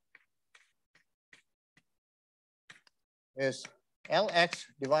degeneracy, is Lx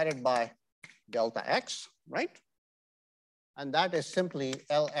divided by delta x, right? And that is simply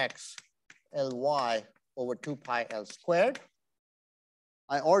Lx Ly over 2 pi L squared.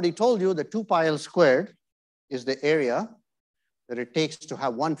 I already told you that 2 pi L squared is the area that it takes to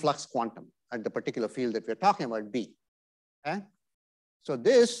have one flux quantum at the particular field that we're talking about, B. Okay? So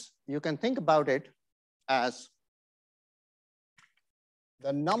this, you can think about it as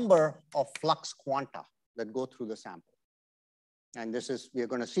the number of flux quanta that go through the sample. And this is, we're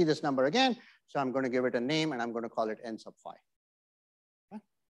going to see this number again. So I'm going to give it a name and I'm going to call it n sub phi. Okay?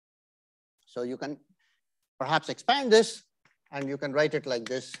 So you can perhaps expand this and you can write it like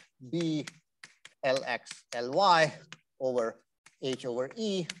this, B Lx Ly over H over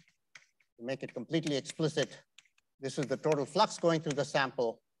E. To make it completely explicit, this is the total flux going through the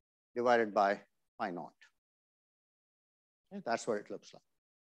sample divided by phi naught. Okay? That's what it looks like.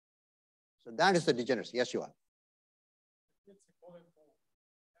 So that is the degeneracy. Yes, Yuval.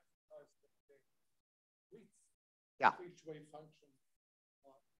 Yeah. Each wave function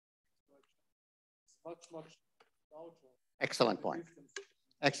is much larger. Excellent point.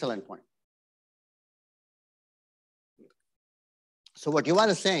 Excellent point. So what Yuval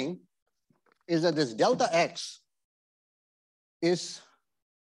is saying is that this delta x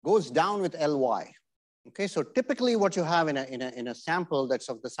goes down with Ly. Okay, so typically what you have in a sample that's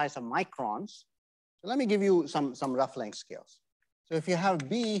of the size of microns. So let me give you some rough length scales. So if you have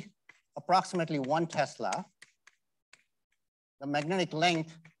B approximately 1 Tesla, the magnetic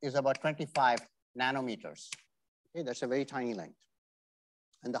length is about 25 nanometers. Okay, that's a very tiny length.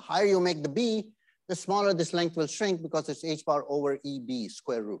 And the higher you make the B, the smaller this length will shrink because it's h bar over EB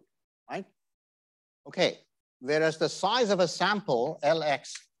square root, right? Okay, whereas the size of a sample,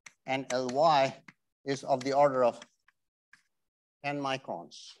 Lx and Ly, is of the order of 10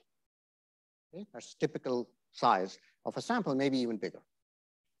 microns. Okay, that's typical size of a sample, maybe even bigger.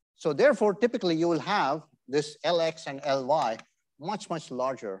 So therefore, typically you will have this Lx and Ly much, much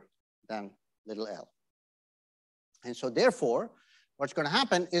larger than little l. And so therefore, what's going to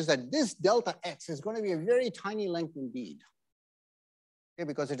happen is that this delta x is going to be a very tiny length indeed. Okay,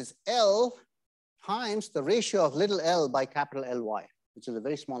 because it is L times the ratio of little l by capital Ly, which is a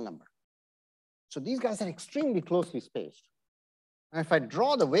very small number. So these guys are extremely closely spaced. And if I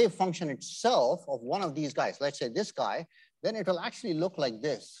draw the wave function itself of one of these guys, let's say this guy, then it will actually look like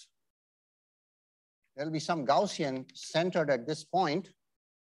this. There'll be some Gaussian centered at this point.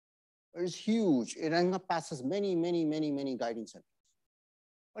 It's huge. It encompasses many, many, many, many guiding centers.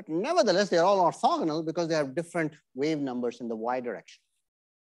 But nevertheless, they're all orthogonal because they have different wave numbers in the y direction.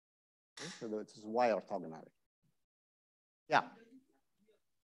 Okay, so this is y orthogonality. Yeah.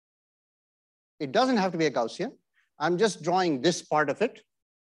 It doesn't have to be a Gaussian. I'm just drawing this part of it.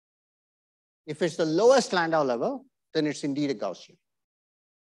 If it's the lowest Landau level, then it's indeed a Gaussian.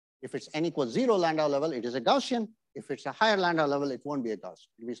 If it's n equals 0 Landau level, it is a Gaussian. If it's a higher Landau level, it won't be a Gaussian.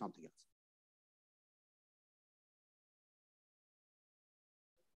 It'll be something else.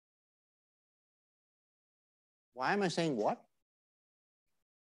 Why am I saying what?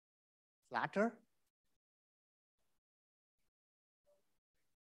 Flatter?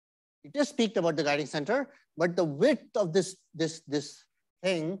 It just speak about the guiding center, but the width of this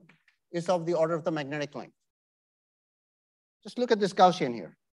thing is of the order of the magnetic length. Just look at this Gaussian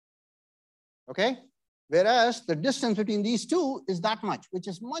here. Okay? Whereas the distance between these two is that much, which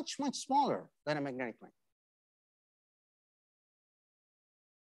is much, much smaller than a magnetic length.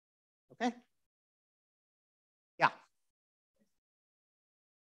 Okay? Yeah.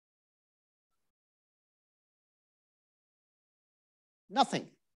 Nothing.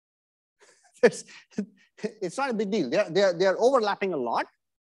 It's not a big deal. They're overlapping a lot.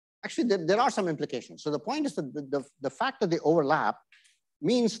 Actually, there are some implications. So the point is that the fact that they overlap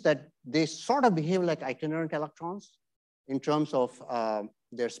means that they sort of behave like itinerant electrons in terms of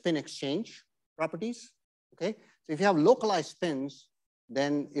their spin exchange properties. Okay, so if you have localized spins,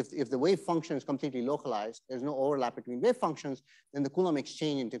 then if the wave function is completely localized, there's no overlap between wave functions, then the Coulomb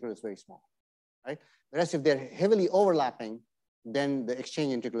exchange integral is very small, right? Whereas if they're heavily overlapping, then the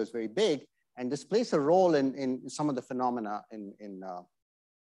exchange integral is very big, and this plays a role in some of the phenomena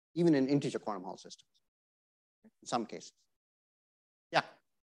even in integer quantum Hall systems, in some cases. Yeah.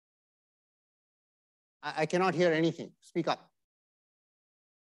 I cannot hear anything. Speak up.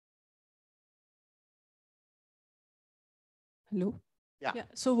 Hello? Yeah.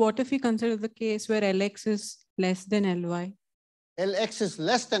 So what if we consider the case where Lx is less than Ly? Lx is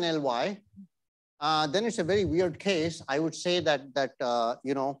less than Ly. Then it's a very weird case. I would say that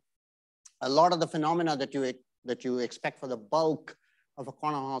you know, a lot of the phenomena that you expect for the bulk of a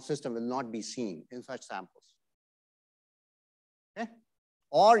quantum Hall system will not be seen in such samples. Okay?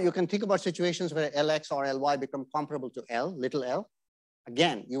 Or you can think about situations where Lx or Ly become comparable to L, little l.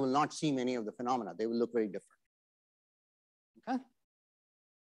 Again, you will not see many of the phenomena. They will look very different. Okay?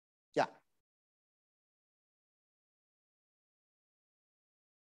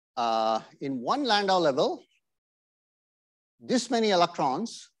 Yeah. In one Landau level, this many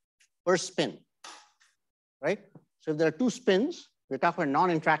electrons per spin, right? So if there are two spins, we're talking about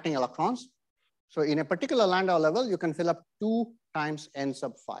non-interacting electrons. So in a particular Landau level, you can fill up 2 times n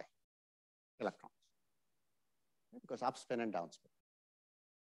sub phi electrons, because up spin and down spin.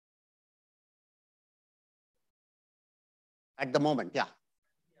 At the moment, yeah.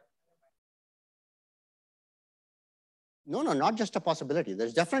 No, not just a possibility.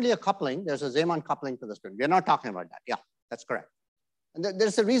 There's definitely a coupling. There's a Weizmann coupling to the spin. We're not talking about that. Yeah, that's correct. And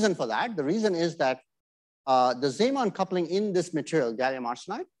there's a reason for that. The reason is that the Weizmann coupling in this material, gallium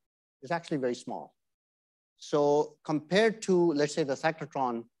arsenide, is actually very small. So compared to, let's say, the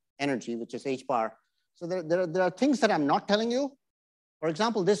cyclotron energy, which is h bar, so there are things that I'm not telling you. For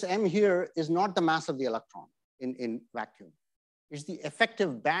example, this m here is not the mass of the electron in vacuum. It's the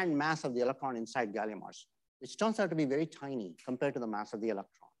effective band mass of the electron inside gallium arsenide, which turns out to be very tiny compared to the mass of the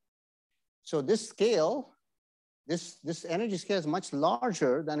electron. So this scale, this energy scale is much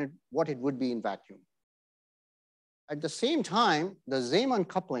larger than what it would be in vacuum. At the same time, the Weizmann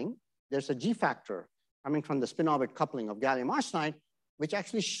coupling, there's a G factor coming from the spin orbit coupling of gallium arsenide, which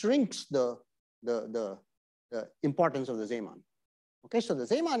actually shrinks the importance of the Weizmann. Okay, so the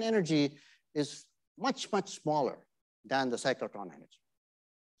Weizmann energy is much, much smaller than the cyclotron energy.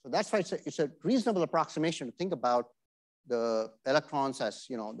 So that's why it's a reasonable approximation to think about the electrons as,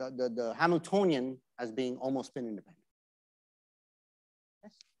 you know, the Hamiltonian as being almost spin independent.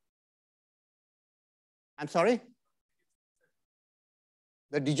 Yes? I'm sorry?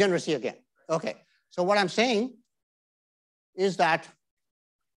 The degeneracy again. Okay, so what I'm saying is that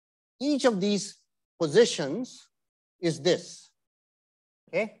each of these positions is this,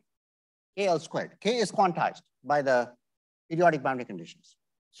 okay? KL squared. K is quantized by the periodic boundary conditions.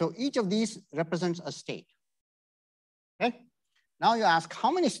 So each of these represents a state, okay? Now you ask,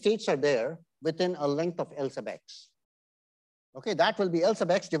 how many states are there within a length of L sub x? Okay, that will be L sub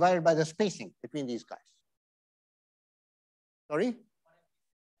x divided by the spacing between these guys. Sorry?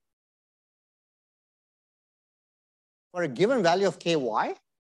 For a given value of ky,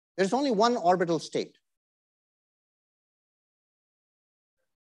 there's only one orbital state.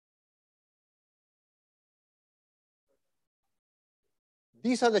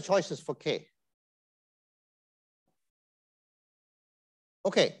 These are the choices for k.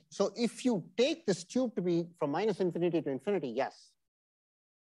 Okay, so if you take this tube to be from -infinity to infinity, yes.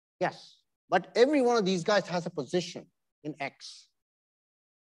 Yes, but every one of these guys has a position in x.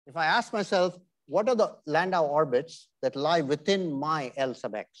 If I ask myself, what are the Landau orbits that lie within my L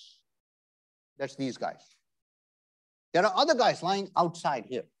sub x? That's these guys. There are other guys lying outside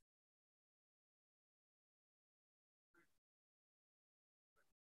here.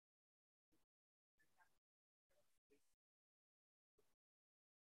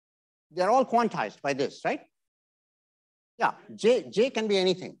 They're all quantized by this, right? Yeah, J can be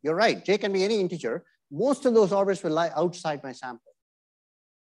anything. You're right, J can be any integer. Most of those orbits will lie outside my sample.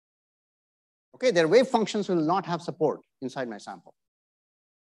 Okay, their wave functions will not have support inside my sample.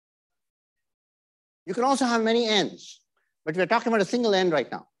 You can also have many n's, but we're talking about a single n right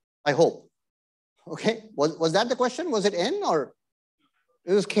now, I hope. Okay, was that the question? Was it n or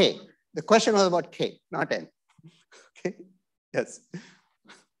it was k? The question was about k, not n. Okay, yes.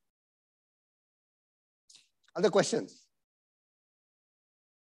 Other questions?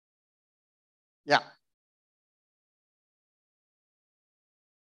 Yeah.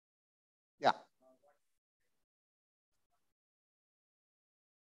 Yeah.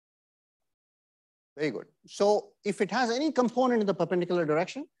 Very good. So if it has any component in the perpendicular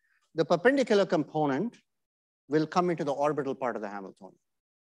direction, the perpendicular component will come into the orbital part of the Hamiltonian.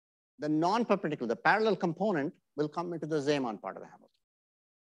 The non-perpendicular, the parallel component will come into the Weizmann part of the Hamiltonian.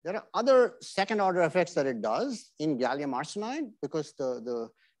 There are other second order effects that it does in gallium arsenide because the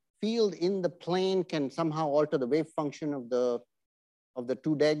field in the plane can somehow alter the wave function of the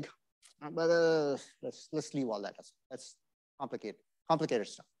two deg. But let's leave all that. That's complicated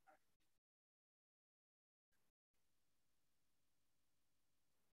stuff.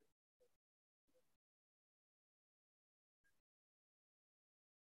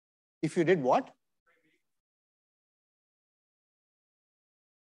 If you did what?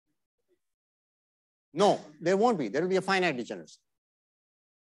 No, there won't be. There will be a finite degeneracy.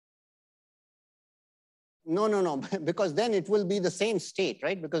 No, because then it will be the same state,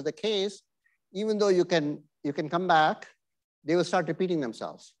 right? Because the case, even though you can come back, they will start repeating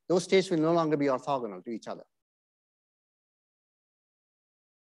themselves. Those states will no longer be orthogonal to each other.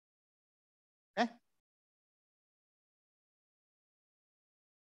 Okay?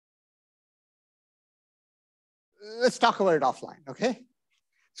 Let's talk about it offline, okay?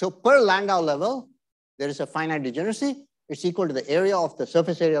 So per Landau level, there is a finite degeneracy. It's equal to the area of the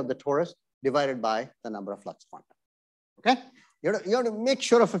surface area of the torus divided by the number of flux quanta. Okay? You have to make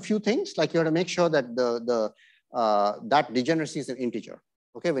sure of a few things, like you have to make sure that that degeneracy is an integer.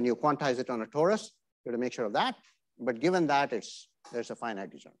 Okay, when you quantize it on a torus, you have to make sure of that. But given that, there's a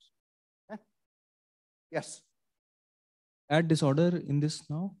finite degeneracy. Okay? Yes? Add disorder in this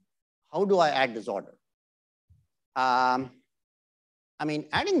now? How do I add disorder? I mean,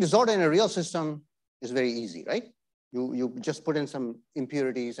 adding disorder in a real system is very easy, right? You just put in some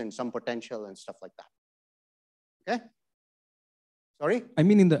impurities and some potential and stuff like that. Okay? Sorry? I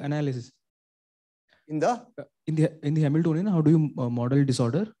mean in the analysis. In the Hamiltonian, how do you model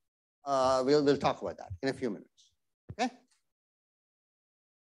disorder? We'll talk about that in a few minutes. Okay?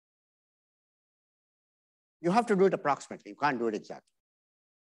 You have to do it approximately. You can't do it exactly.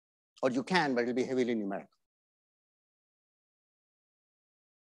 Or you can, but it'll be heavily numerical.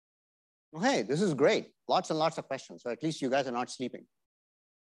 Okay, this is great. Lots and lots of questions. So at least you guys are not sleeping.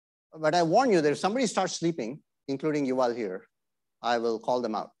 But I warn you that if somebody starts sleeping including Yuval here, I will call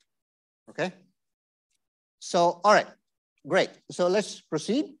them out, okay? So, all right, great. So let's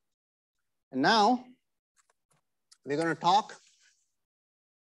proceed. And now we're going to talk.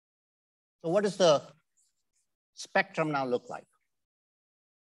 So what does the spectrum now look like?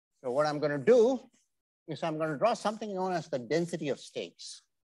 So what I'm going to do is I'm going to draw something known as the density of states.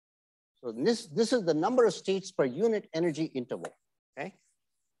 So this is the number of states per unit energy interval, okay?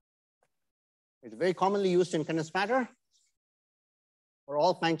 It's very commonly used in condensed matter for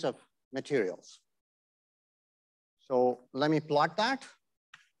all kinds of materials. So let me plot that.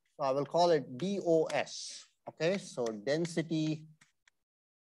 So I will call it DOS, okay? So density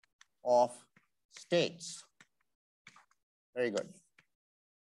of states. Very good.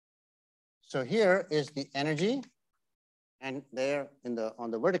 So here is the energy, and there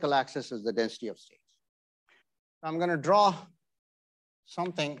on the vertical axis is the density of states. So I'm going to draw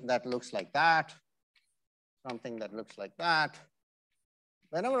something that looks like that, something that looks like that.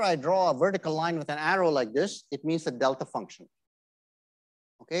 Whenever I draw a vertical line with an arrow like this, it means a delta function.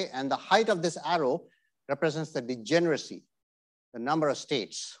 Okay, and the height of this arrow represents the degeneracy, the number of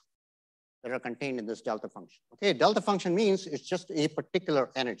states that are contained in this delta function. Okay, delta function means it's just a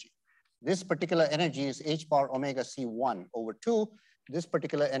particular energy. This particular energy is h bar omega c1 over 2. This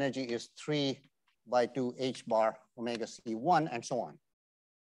particular energy is 3 by 2 h bar omega c1 and so on.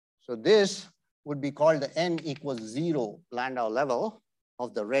 So this would be called the n equals 0 Landau level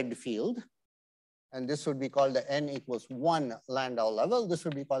of the red field. And this would be called the n equals 1 Landau level. This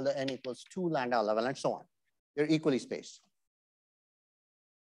would be called the n equals 2 Landau level and so on. They're equally spaced.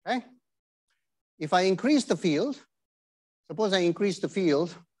 Okay? If I increase the field, suppose I increase the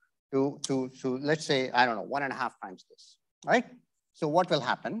field to let's say, I don't know, 1.5 times this, right? So what will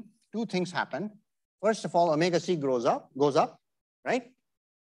happen? Two things happen. First of all, omega c goes up, right?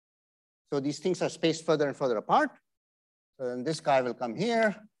 So these things are spaced further and further apart. So then this guy will come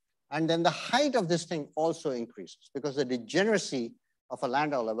here. And then the height of this thing also increases because the degeneracy of a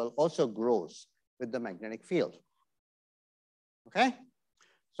Landau level also grows with the magnetic field. Okay?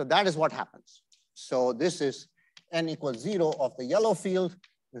 So that is what happens. So this is n equals 0 of the yellow field.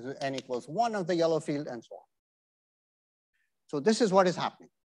 This is n equals 1 of the yellow field and so on. So this is what is happening.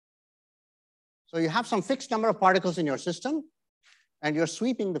 So you have some fixed number of particles in your system and you're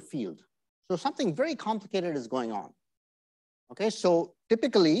sweeping the field. So something very complicated is going on. Okay, so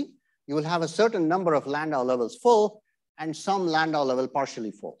typically you will have a certain number of Landau levels full and some Landau level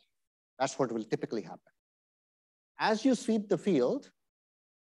partially full. That's what will typically happen. As you sweep the field,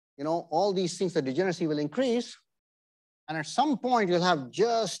 you know, all these things, the degeneracy will increase. And at some point you'll have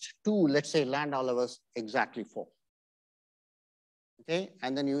just 2, let's say, Landau levels exactly full. Okay,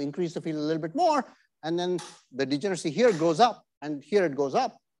 and then you increase the field a little bit more, and then the degeneracy here goes up, and here it goes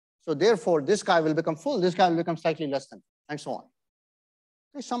up. So therefore, this guy will become full, this guy will become slightly less than, and so on.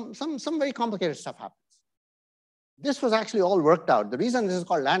 Okay, some very complicated stuff happens. This was actually all worked out. The reason this is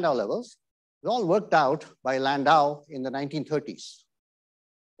called Landau levels, it was all worked out by Landau in the 1930s.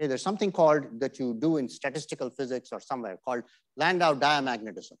 Okay, there's something called that you do in statistical physics or somewhere called Landau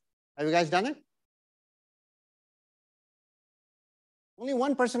diamagnetism. Have you guys done it? Only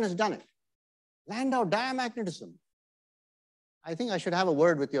one person has done it. Landau diamagnetism. I think I should have a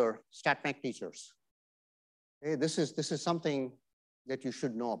word with your StatMech teachers. Okay, this is something that you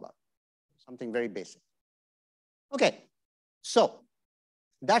should know about, something very basic. Okay, so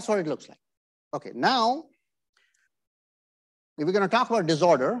that's what it looks like. Okay, now we're going to talk about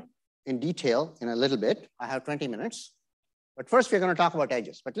disorder in detail in a little bit. I have 20 minutes, but first we're going to talk about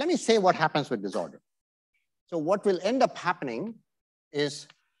edges. But let me say what happens with disorder. So what will end up happening is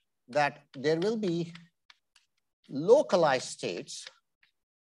that there will be localized states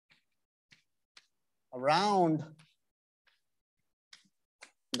around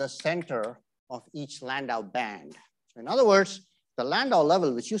the center of each Landau band. So in other words, the Landau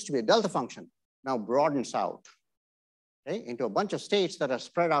level, which used to be a delta function, now broadens out, okay, into a bunch of states that are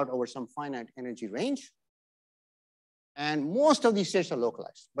spread out over some finite energy range. And most of these states are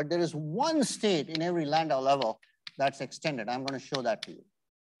localized, but there is one state in every Landau level that's extended. I'm going to show that to you.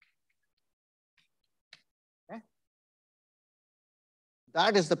 Okay.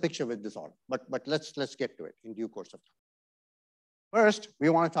 That is the picture with disorder, but let's get to it in due course of time. First, we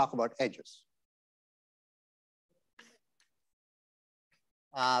want to talk about edges.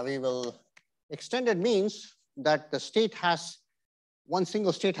 Extended means that the state has, one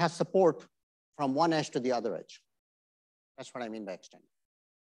single state has support from one edge to the other edge. That's what I mean by extended.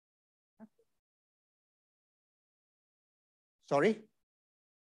 Sorry?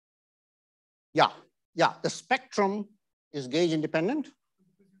 Yeah, the spectrum is gauge independent.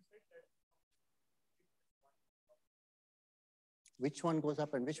 Which one goes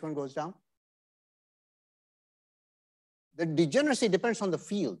up and which one goes down? The degeneracy depends on the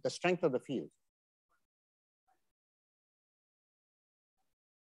field, the strength of the field.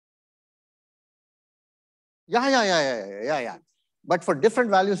 Yeah. But for different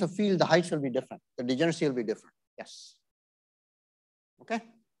values of field, the heights will be different. The degeneracy will be different. Yes. Okay.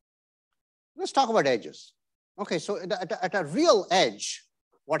 Let's talk about edges. Okay, so at a real edge,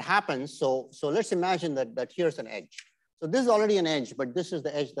 what happens? So let's imagine that here's an edge. So this is already an edge, but this is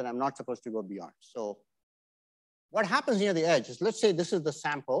the edge that I'm not supposed to go beyond. So what happens near the edge is, let's say this is the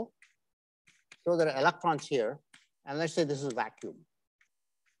sample. So there are electrons here, and let's say this is vacuum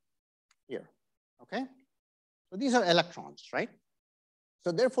here. Okay. So these are electrons, right?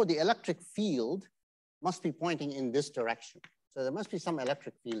 So therefore, the electric field must be pointing in this direction. So there must be some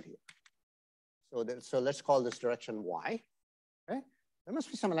electric field here. So let's call this direction Y. Okay? There must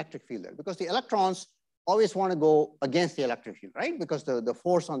be some electric field there because the electrons always want to go against the electric field, right? Because the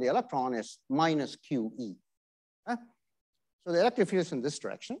force on the electron is minus QE. Okay? So the electric field is in this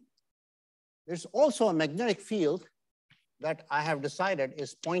direction. There's also a magnetic field that I have decided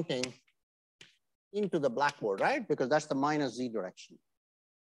is pointing into the blackboard, right? Because that's the minus Z direction.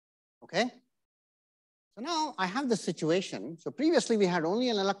 Okay? So now I have this situation. So previously we had only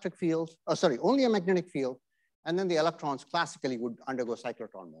an electric field, only a magnetic field, and then the electrons classically would undergo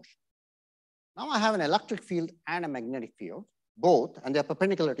cyclotron motion. Now I have an electric field and a magnetic field, both, and they're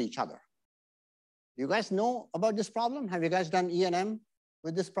perpendicular to each other. Do you guys know about this problem? Have you guys done E&M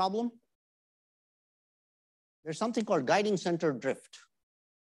with this problem? There's something called guiding center drift,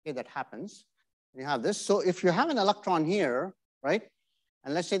 okay, that happens. You have this. So if you have an electron here, right?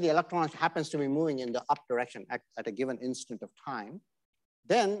 And let's say the electron happens to be moving in the up direction at a given instant of time,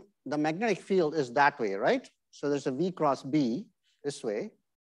 then the magnetic field is that way, right? So there's a V cross B this way,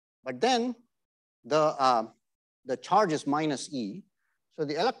 but then the charge is minus E. So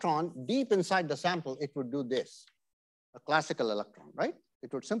the electron deep inside the sample, it would do this, a classical electron, right?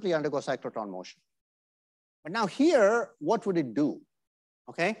 It would simply undergo cyclotron motion. But now here, what would it do?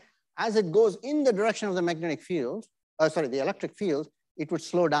 Okay, as it goes in the direction of the magnetic field, the electric field, it would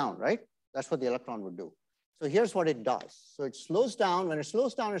slow down, right? That's what the electron would do. So here's what it does. So it slows down. When it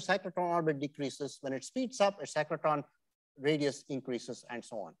slows down, its cyclotron orbit decreases. When it speeds up, its cyclotron radius increases, and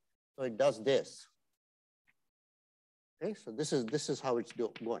so on. So it does this. Okay, so this is how it's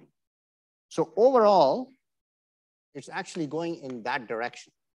going. So overall, it's actually going in that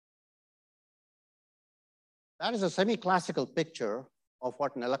direction. That is a semi-classical picture of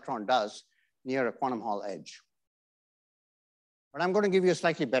what an electron does near a quantum Hall edge. But I'm going to give you a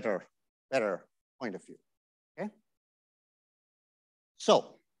slightly better point of view, okay?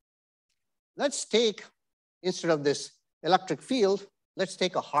 So let's take, instead of this electric field, let's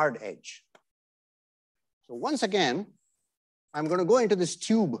take a hard edge. So once again, I'm going to go into this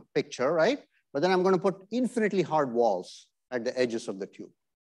tube picture, right? But then I'm going to put infinitely hard walls at the edges of the tube.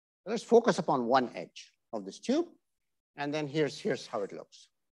 So let's focus upon one edge of this tube. And then here's how it looks.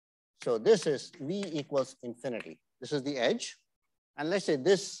 So this is V equals infinity. This is the edge. And let's say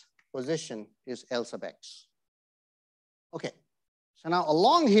this position is L sub X. Okay, so now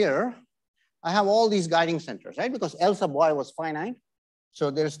along here, I have all these guiding centers, right? Because L sub Y was finite. So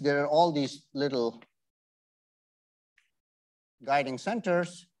there are all these little guiding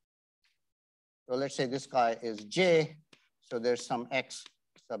centers. So let's say this guy is J. So there's some X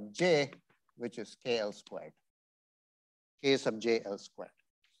sub J, which is KL squared. K sub J L squared.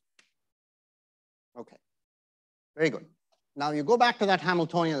 Okay, very good. Now you go back to that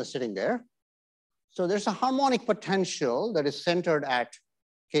Hamiltonian that's sitting there. So there's a harmonic potential that is centered at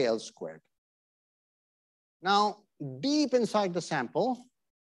KL squared. Now, deep inside the sample,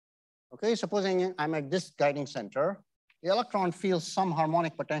 okay, supposing I'm at this guiding center, the electron feels some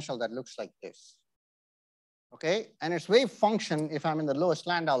harmonic potential that looks like this. Okay, and its wave function, if I'm in the lowest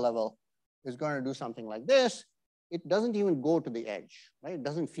Landau level, is going to do something like this. It doesn't even go to the edge, right? It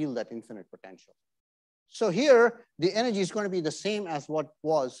doesn't feel that infinite potential. So here, the energy is going to be the same as what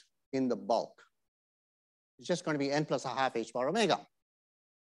was in the bulk. It's just going to be n plus a half h bar omega.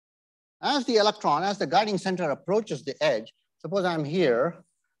 As the electron, as the guiding center approaches the edge, suppose I'm here,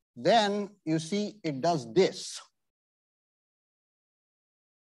 then you see it does this.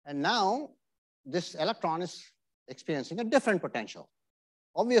 And now this electron is experiencing a different potential.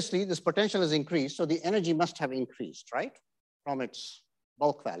 Obviously, this potential is increased, so the energy must have increased, right? From its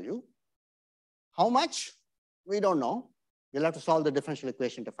bulk value. How much? We don't know. We'll have to solve the differential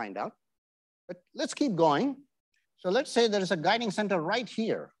equation to find out. But let's keep going. So let's say there is a guiding center right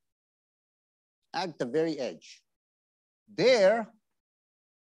here at the very edge. There,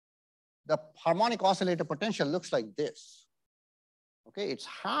 the harmonic oscillator potential looks like this. Okay, it's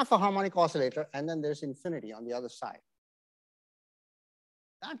half a harmonic oscillator, and then there's infinity on the other side.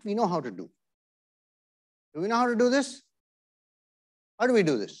 That we know how to do. Do we know how to do this? How do we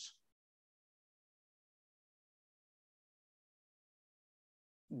do this?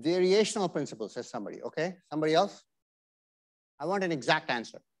 Variational principle, says somebody. Okay, somebody else? I want an exact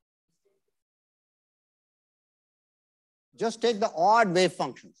answer. Just take the odd wave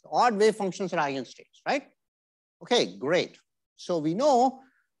functions. The odd wave functions are eigenstates, right? Okay, great. So we know,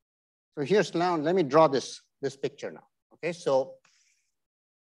 so here's now, let me draw this picture now. Okay, so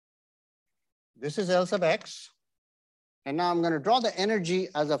this is L sub x. And now I'm going to draw the energy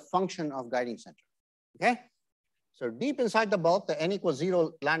as a function of guiding center. Okay? So deep inside the bulk, the n equals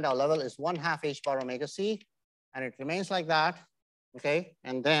 0 Landau level is 1/2 h bar omega c, and it remains like that. Okay,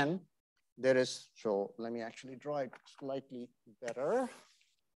 and then there is, so let me actually draw it slightly better.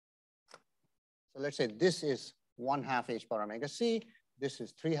 So let's say this is 1/2 h bar omega c, this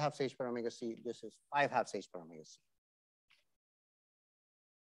is 3/2 h bar omega c, this is 5/2 h bar omega c.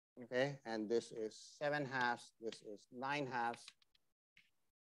 Okay, and this is 7/2, this is 9/2.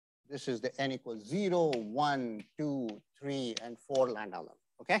 This is the n equals 0, 1, 2, 3, and 4 Landau level.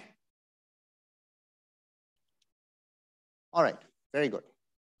 Okay? All right, very good.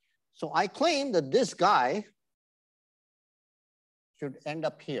 So I claim that this guy should end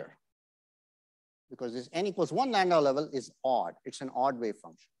up here because this n equals 1 Landau level is odd. It's an odd wave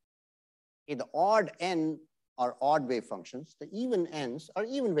function. Okay, the odd n are odd wave functions. The even n's are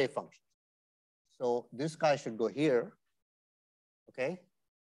even wave functions. So this guy should go here. Okay?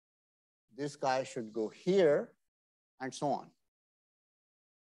 This guy should go here, and so on.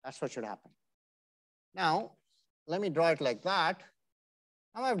 That's what should happen. Now, let me draw it like that.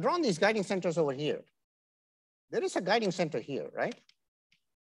 Now I've drawn these guiding centers over here. There is a guiding center here, right?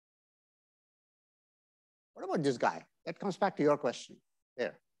 What about this guy? That comes back to your question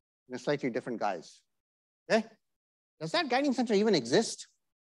there, in a slightly different guise. Okay? Does that guiding center even exist?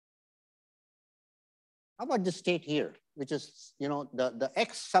 How about this state here, which is, you know, the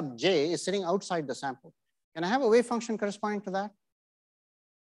x sub j is sitting outside the sample. Can I have a wave function corresponding to that?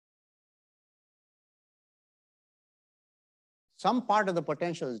 Some part of the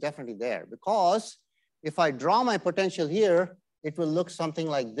potential is definitely there because if I draw my potential here, it will look something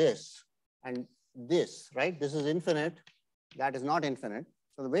like this and this, right? This is infinite, that is not infinite.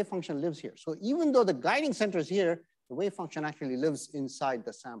 So the wave function lives here. So even though the guiding center is here, the wave function actually lives inside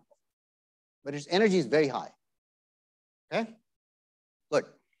the sample, but its energy is very high. Okay, good.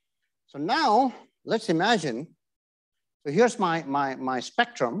 So now let's imagine, so here's my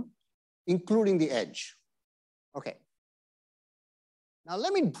spectrum, including the edge. Okay. Now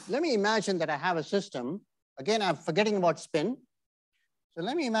let me imagine that I have a system. Again, I'm forgetting about spin. So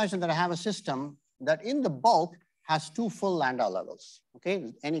let me imagine that I have a system that in the bulk has two full Landau levels.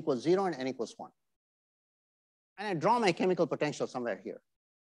 Okay, n equals 0 and n equals 1. And I draw my chemical potential somewhere here.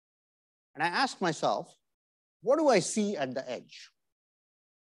 And I ask myself, what do I see at the edge?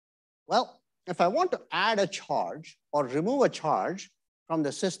 Well, if I want to add a charge or remove a charge from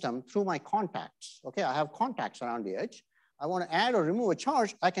the system through my contacts, okay, I have contacts around the edge. I want to add or remove a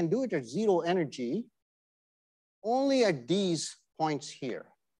charge, I can do it at 0 energy only at these points here.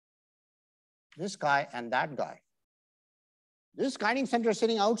 This guy and that guy. This guiding center is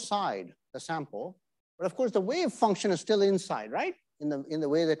sitting outside the sample, but of course the wave function is still inside, right? In the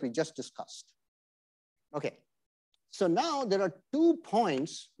way that we just discussed. Okay, so now there are 2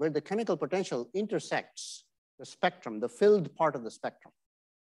 points where the chemical potential intersects the spectrum, the filled part of the spectrum.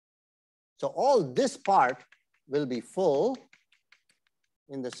 So all this part will be full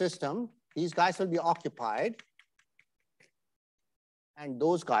in the system. These guys will be occupied, and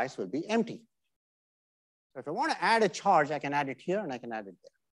those guys will be empty. So if I want to add a charge, I can add it here and I can add it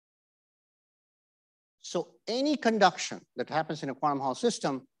there. So any conduction that happens in a quantum Hall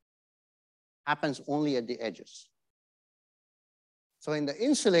system happens only at the edges. So in the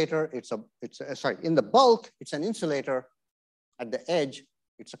insulator, in the bulk, it's an insulator. At the edge,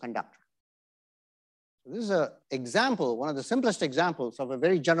 it's a conductor. So this is an example, one of the simplest examples of a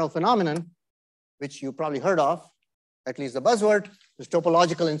very general phenomenon, which you probably heard of, at least the buzzword, is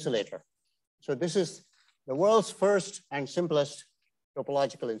topological insulator. So this is the world's first and simplest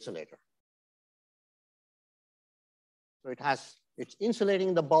topological insulator. So it's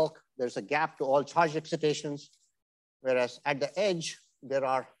insulating the bulk. There's a gap to all charge excitations, whereas at the edge, there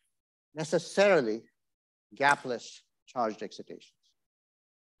are necessarily gapless charged excitations.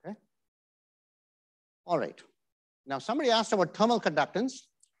 Okay? All right. Now, somebody asked about thermal conductance.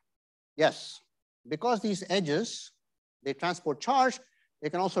 Yes, because these edges, they transport charge, they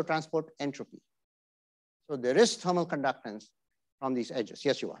can also transport entropy. So there is thermal conductance from these edges.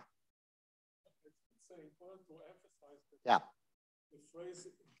 Yes, you are. It's important to emphasize that Yeah. the phrase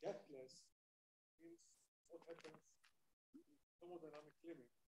gapless means what happens in thermodynamic limit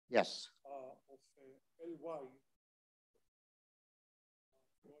Yes. of Ly.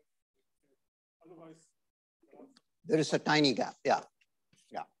 Otherwise, There is a tiny gap. Yeah.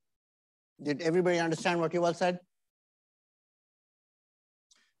 Yeah. Did everybody understand what Yuval said?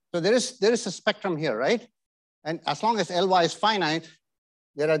 So there is a spectrum here, right? And as long as Ly is finite,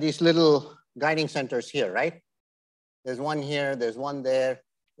 there are these little guiding centers here, right? There's one here, there's one there,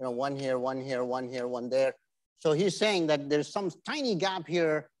 you know, one here, one here, one here, one there. So he's saying that there's some tiny gap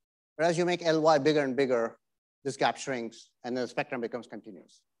here, but as you make Ly bigger and bigger, this gap shrinks and the spectrum becomes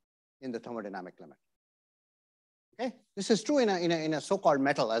continuous in the thermodynamic limit. Okay, this is true in a so-called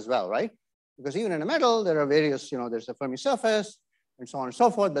metal as well, right? Because even in a metal, there are various, you know, there's a Fermi surface and so on and so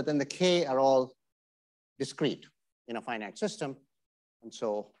forth, but then the K are all discrete in a finite system. And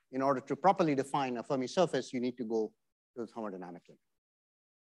so in order to properly define a Fermi surface, you need to go to the thermodynamic limit.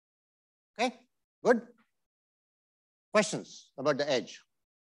 Okay, good. Questions about the edge?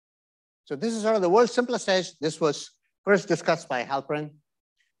 So this is sort of the world's simplest edge. This was first discussed by Halperin,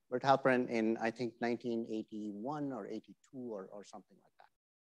 Bert Halperin in, I think, 1981 or 82 or something like that.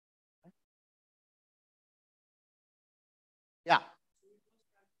 Okay. Yeah.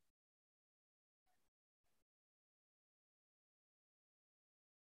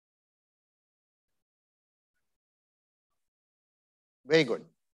 Very good,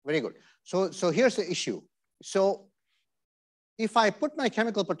 very good. So here's the issue. So if I put my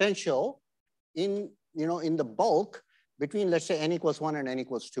chemical potential in, you know, in the bulk between, let's say, n equals 1 and n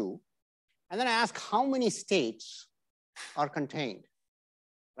equals 2, and then I ask how many states are contained,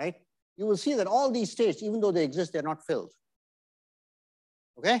 right? You will see that all these states, even though they exist, they're not filled.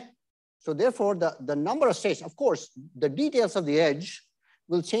 Okay? So therefore, the number of states, of course, the details of the edge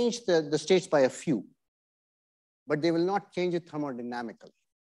will change the states by a few, but they will not change it thermodynamically.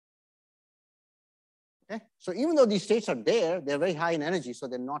 Okay? So even though these states are there, they're very high in energy, so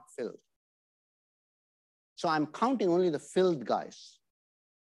they're not filled. So I'm counting only the filled guys.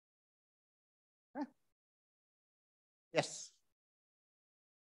 Okay? Yes.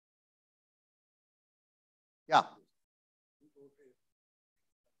 Yeah.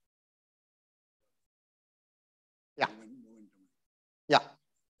 Yeah. Yeah.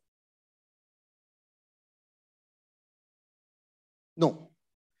 No,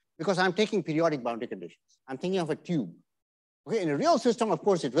 because I'm taking periodic boundary conditions. I'm thinking of a tube. Okay, in a real system, of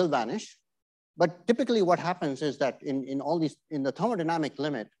course, it will vanish. But typically what happens is that in all these, in the thermodynamic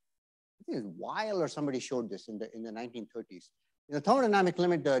limit, I think Weil or somebody showed this in the 1930s. In the thermodynamic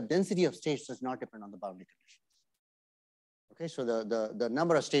limit, the density of states does not depend on the boundary conditions. Okay, so the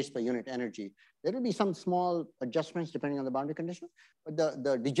number of states per unit energy, there will be some small adjustments depending on the boundary condition, but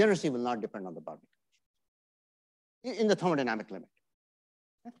the degeneracy will not depend on the boundary conditions in the thermodynamic limit.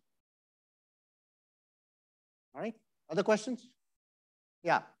 Okay. All right, other questions?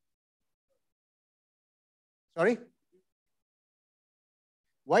 Yeah. Sorry?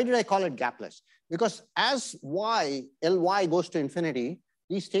 Why did I call it gapless? Because as Ly goes to infinity,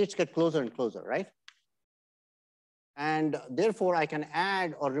 these states get closer and closer, right? And therefore, I can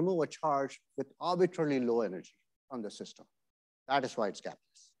add or remove a charge with arbitrarily low energy on the system. That is why it's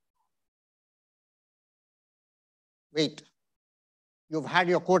gapless. Wait, you've had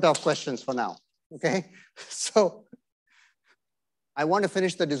your quota of questions for now, okay? So I want to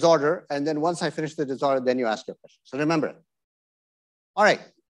finish the disorder, and then once I finish the disorder, then you ask your question. So remember it. All right,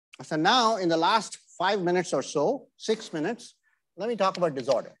 so now in the last 5 minutes or so, 6 minutes, let me talk about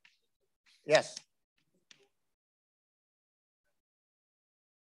disorder. Yes.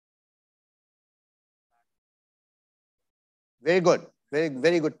 Very good,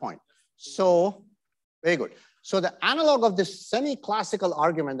 very good point. So, very good. So the analog of this semi-classical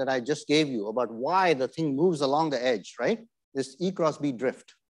argument that I just gave you about why the thing moves along the edge, right? This E cross B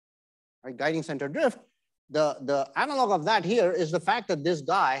drift, right? Guiding center drift. The analog of that here is the fact that this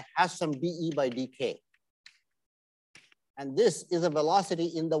guy has some dE by dk. And this is a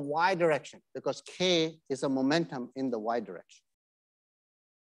velocity in the y direction because k is a momentum in the y direction.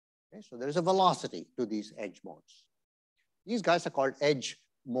 Okay, so there is a velocity to these edge modes. These guys are called edge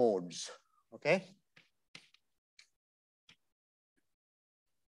modes, okay?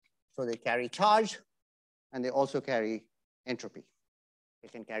 So they carry charge and they also carry entropy. They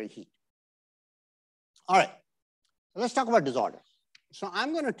can carry heat. All right, so let's talk about disorder. So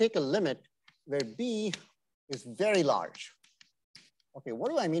I'm going to take a limit where B is very large. Okay,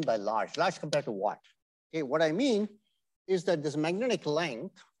 what do I mean by large? Large compared to what? Okay, what I mean is that this magnetic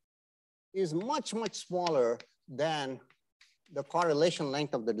length is much, much smaller than the correlation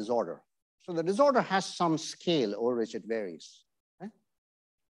length of the disorder. So the disorder has some scale over which it varies. Okay?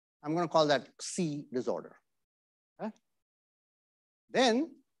 I'm going to call that C disorder. Okay?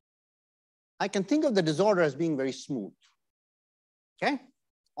 Then I can think of the disorder as being very smooth, okay,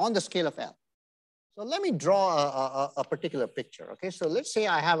 on the scale of L. So let me draw a particular picture, okay? So let's say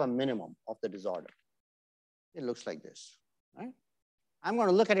I have a minimum of the disorder. It looks like this, right? I'm going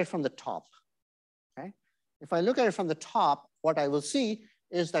to look at it from the top, okay? If I look at it from the top, what I will see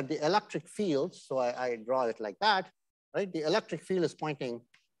is that the electric field, so I draw it like that, right? The electric field is pointing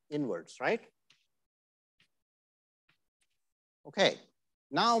inwards, right? Okay,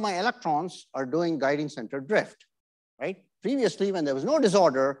 now my electrons are doing guiding center drift, right? Previously, when there was no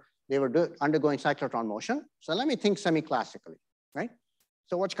disorder, they were undergoing cyclotron motion. So let me think semi-classically, right?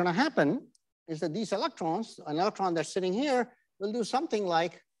 So what's going to happen is that these electrons, an electron that's sitting here, will do something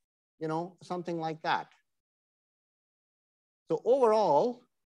like, something like that. So overall,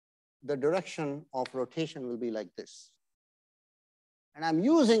 the direction of rotation will be like this. And I'm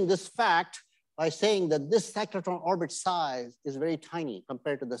using this fact by saying that this cyclotron orbit size is very tiny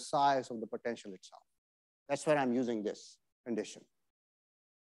compared to the size of the potential itself. That's where I'm using this condition.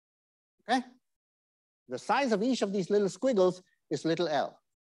 Okay? The size of each of these little squiggles is little l.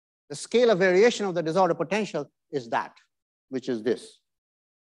 The scale of variation of the disorder potential is that, which is this.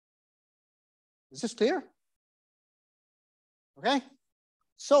 Is this clear? Okay?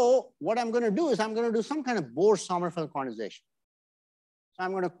 So what I'm going to do is I'm going to do some kind of Bohr-Sommerfeld quantization. So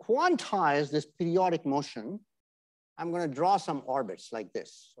I'm going to quantize this periodic motion. I'm going to draw some orbits like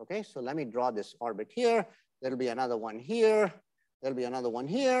this. Okay, so let me draw this orbit here. There'll be another one here. There'll be another one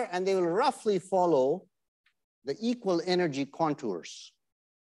here. And they will roughly follow the equal energy contours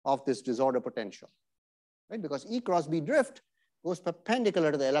of this disorder potential. Right? Because E cross B drift goes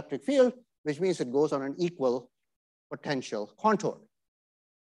perpendicular to the electric field, which means it goes on an equal potential contour.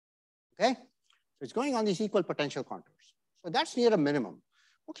 Okay, so it's going on these equal potential contours. So that's near a minimum.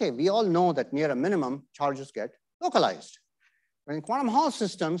 Okay, we all know that near a minimum, charges get localized. But in quantum Hall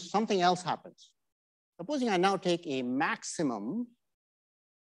systems, something else happens. Supposing I now take a maximum,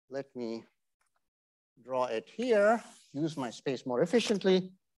 let me draw it here, use my space more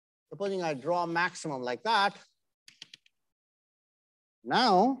efficiently. Supposing I draw a maximum like that,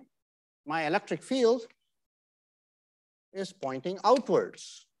 now my electric field is pointing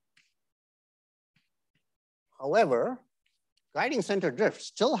outwards. However, guiding center drift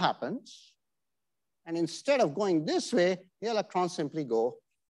still happens. And instead of going this way, the electrons simply go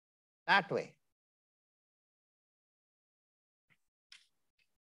that way.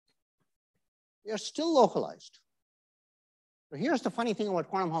 They are still localized. So here's the funny thing about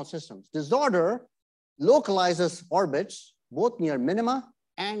quantum Hall systems. Disorder localizes orbits both near minima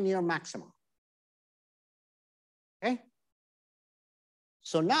and near maxima. Okay?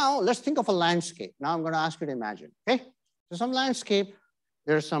 So now let's think of a landscape. Now I'm going to ask you to imagine. Okay? So some landscape,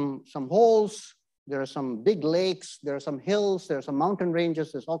 there are some holes, there are some big lakes, there are some hills, there are some mountain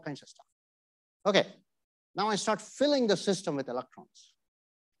ranges, there's all kinds of stuff. Okay, now I start filling the system with electrons.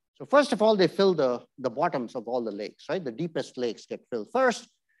 So first of all, they fill the bottoms of all the lakes, right? The deepest lakes get filled first.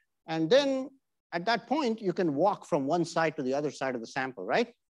 And then at that point, you can walk from one side to the other side of the sample,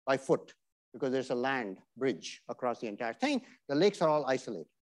 right? By foot, because there's a land bridge across the entire thing. The lakes are all isolated.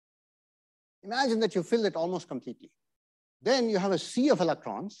 Imagine that you fill it almost completely. Then you have a sea of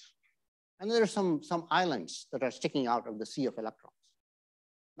electrons, and there are some islands that are sticking out of the sea of electrons.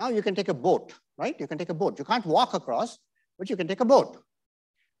 Now you can take a boat, right? You can take a boat. You can't walk across, but you can take a boat.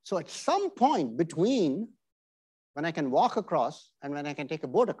 So at some point between when I can walk across and when I can take a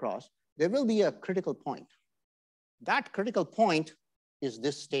boat across, there will be a critical point. That critical point is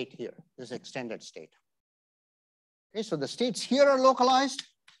this state here, this extended state. Okay, so the states here are localized.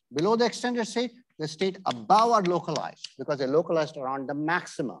 Below the extended state, the state above are localized because they're localized around the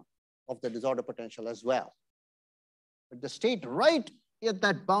maxima of the disorder potential as well. But the state right at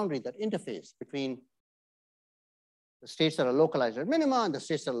that boundary, that interface between the states that are localized at minima and the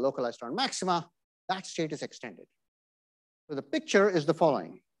states that are localized around maxima, that state is extended. So the picture is the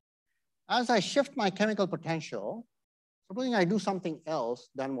following. As I shift my chemical potential, supposing I do something else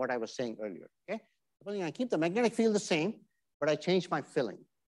than what I was saying earlier, okay? Supposing I keep the magnetic field the same, but I change my filling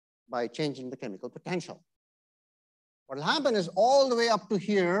by changing the chemical potential. What will happen is all the way up to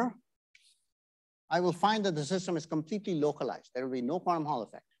here, I will find that the system is completely localized. There will be no quantum Hall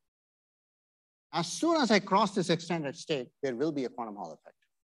effect. As soon as I cross this extended state, there will be a quantum Hall effect.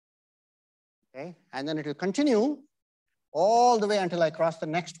 Okay, and then it will continue all the way until I cross the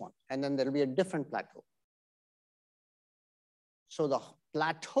next one, and then there will be a different plateau. So the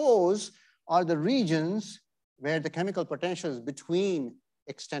plateaus are the regions where the chemical potential is between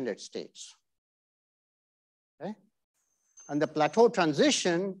extended states. Okay? And the plateau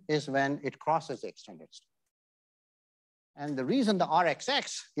transition is when it crosses the extended state. And the reason the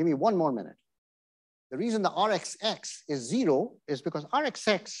RXX, give me one more minute. The reason the RXX is 0 is because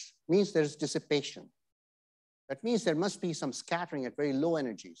RXX means there's dissipation. That means there must be some scattering at very low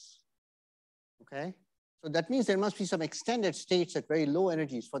energies. Okay? So that means there must be some extended states at very low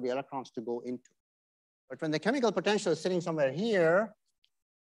energies for the electrons to go into. But when the chemical potential is sitting somewhere here,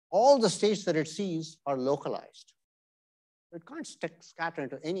 all the states that it sees are localized. It can't scatter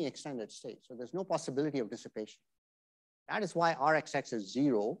into any extended state. So there's no possibility of dissipation. That is why RXX is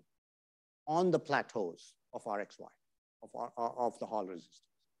 0 on the plateaus of RXY, of the Hall resistance.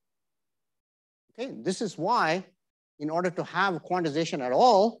 Okay, this is why, in order to have quantization at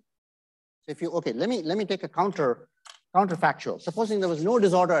all, so if you, okay, let me take a counterfactual. Supposing there was no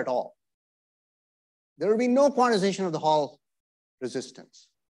disorder at all, there would be no quantization of the Hall resistance.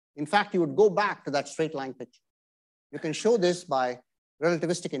 In fact, you would go back to that straight line picture. You can show this by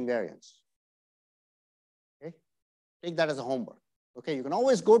relativistic invariance. Okay, take that as a homework. Okay, you can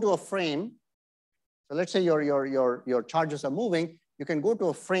always go to a frame. So let's say your charges are moving. You can go to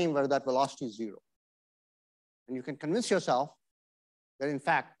a frame where that velocity is 0. And you can convince yourself that in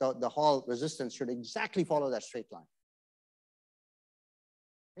fact, the Hall resistance should exactly follow that straight line.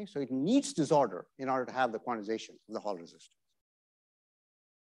 Okay, so it needs disorder in order to have the quantization of the Hall resistance.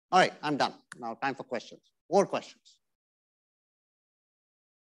 All right, I'm done. Now time for questions. More questions.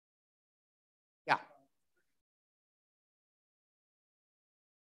 Yeah.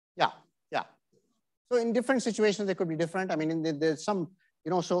 Yeah, yeah. So in different situations, they could be different. I mean, there's some,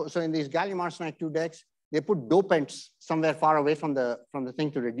 so in these gallium arsenide 2 decks, they put dopants somewhere far away from the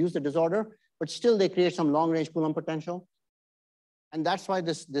thing to reduce the disorder, but still they create some long range Coulomb potential. And that's why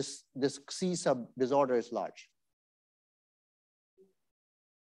this C sub disorder is large.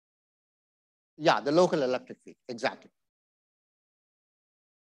 Yeah, the local electric field, exactly.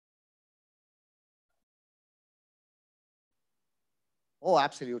 Oh,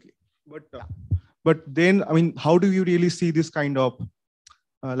 absolutely. But then, I mean, how do you really see this kind of,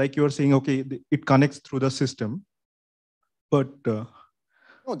 like you were saying, okay, it connects through the system, but.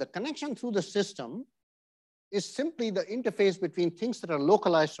 No, the connection through the system is simply the interface between things that are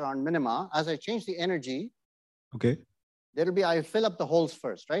localized around minima. As I change the energy, okay, I fill up the holes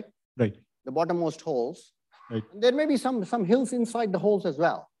first, right? Right. The bottommost holes. Right. And there may be some hills inside the holes as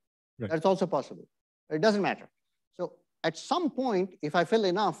well. Right. That's also possible. It doesn't matter. So at some point, if I fill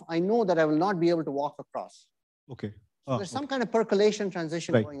enough, I know that I will not be able to walk across. Okay. So there's some kind of percolation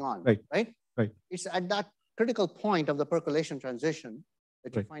transition going on, right? Right. It's at that critical point of the percolation transition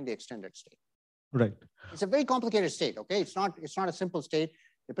that you find the extended state. Right. It's a very complicated state, okay? It's not a simple state.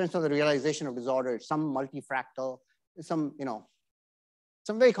 Depends on the realization of disorder. It's some multifractal, it's some,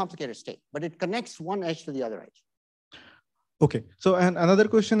 some very complicated state, but it connects one edge to the other edge. Okay. So, and another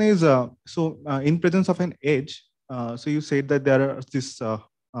question is, in presence of an edge, so you said that there are these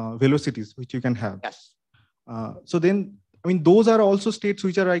velocities which you can have. Yes. So then, I mean, those are also states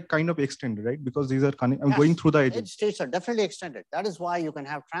which are like kind of extended, right? Because these are going through the edges. Edge states are definitely extended. That is why you can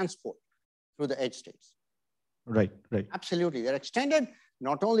have transport through the edge states. Right, right. Absolutely. They're extended.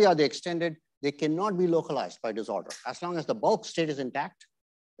 Not only are they extended, they cannot be localized by disorder. As long as the bulk state is intact,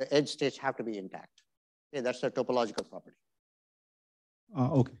 the edge states have to be intact. Okay, that's their topological property.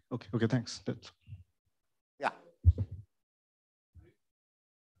 Okay, thanks. That's... Yeah.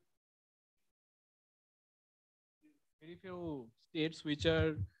 Very few states which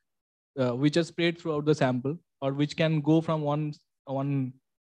are spread throughout the sample, or which can go from one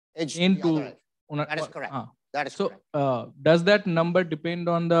edge end to edge. That is correct. That is correct. So does that number depend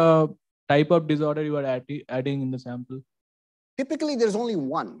on the type of disorder you are adding in the sample? Typically, there's only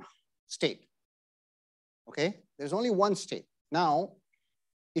one state. Okay, there's only one state. Now,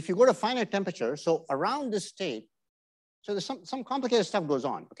 if you go to finite temperature, so around this state, so there's some complicated stuff goes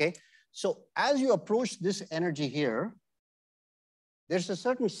on. Okay, so as you approach this energy here, there's a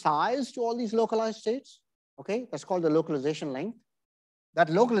certain size to all these localized states. Okay, that's called the localization length. That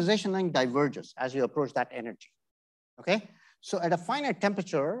localization length diverges as you approach that energy. Okay, so at a finite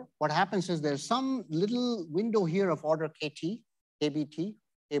temperature, what happens is there's some little window here of order kT, kBT,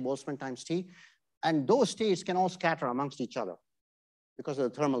 K Boltzmann times T, and those states can all scatter amongst each other because of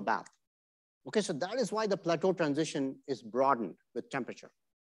the thermal bath. Okay, so that is why the plateau transition is broadened with temperature.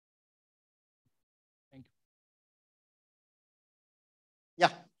 Thank you. Yeah.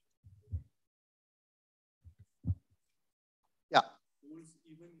 Yeah.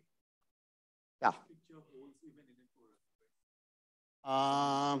 Yeah.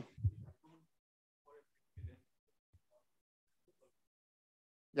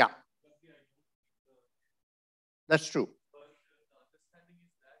 Yeah. That's true.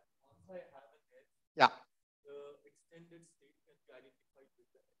 Yeah.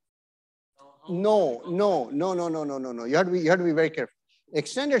 No. You have to be very careful.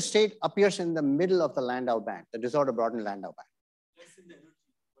 Extended state appears in the middle of the Landau band, the disorder-Broaden Landau band.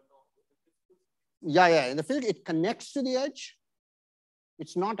 Yeah. In the field, it connects to the edge.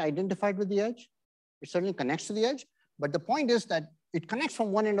 It's not identified with the edge. It certainly connects to the edge. But the point is that it connects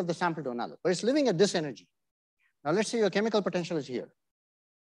from one end of the sample to another, but it's living at this energy. Now, let's say your chemical potential is here.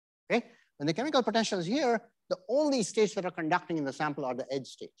 Okay? When the chemical potential is here, the only states that are conducting in the sample are the edge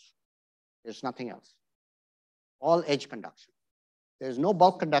states. There's nothing else. All edge conduction. There's no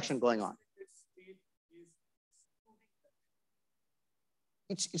bulk conduction going on.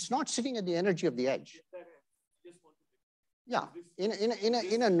 It's not sitting at the energy of the edge. Yeah,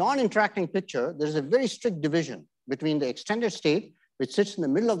 in a non-interacting picture, there's a very strict division between the extended state, which sits in the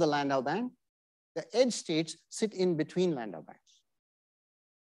middle of the Landau band. The edge states sit in between Landau bands.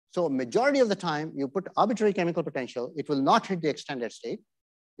 So majority of the time, you put arbitrary chemical potential, it will not hit the extended state.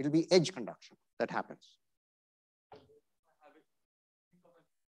 It will be edge conduction that happens.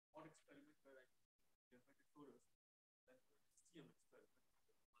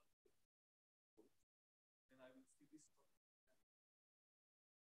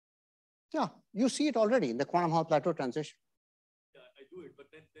 Yeah, you see it already in the quantum Hall plateau transition. Yeah, I do it, but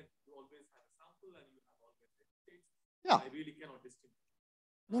then you always have a sample and you have always states. Yeah. I really cannot distinguish.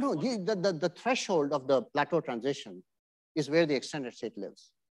 No, the threshold of the plateau transition is where the extended state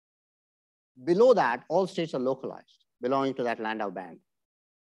lives. Below that, all states are localized, belonging to that Landau band,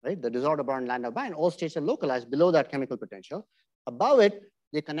 right? The disorder-Broaden Landau band, all states are localized below that chemical potential. Above it,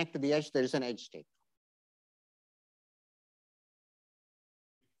 they connect to the edge, there is an edge state.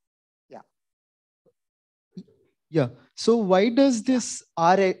 Yeah. So why does this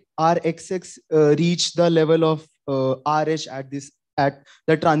RXX reach the level of RH at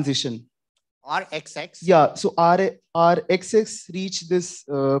the transition? RXX? Yeah. So RXX reach this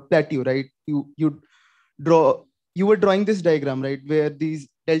plateau, right? You were drawing this diagram, right, where these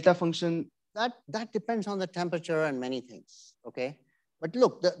delta function. That depends on the temperature and many things. Okay. But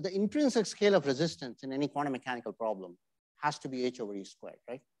look, the intrinsic scale of resistance in any quantum mechanical problem has to be h over e squared,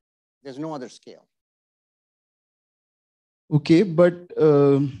 right? There's no other scale. Okay, but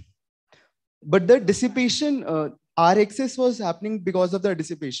the dissipation, RXS was happening because of the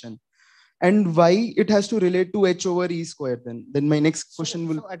dissipation. And why it has to relate to h over e squared then? Then my next question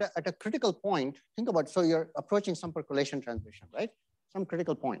will... So at a critical point, think about, so you're approaching some percolation transition, right? Some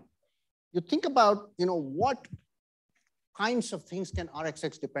critical point. You think about, what kinds of things can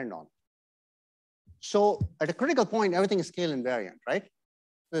RXX depend on? So at a critical point, everything is scale invariant, right?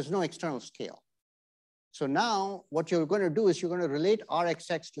 There's no external scale. So now what you're going to do is you're going to relate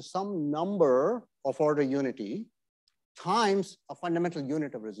RXX to some number of order unity times a fundamental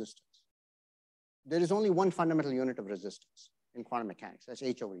unit of resistance. There is only one fundamental unit of resistance in quantum mechanics. That's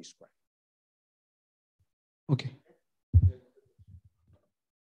h over e squared. Okay.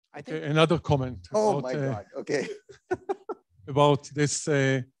 I think another comment. Oh about, my God. Okay. about this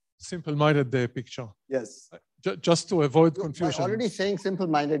simple-minded picture. Yes. Just to avoid confusion. By already saying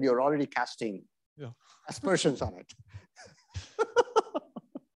simple-minded, you're already casting aspersions on it.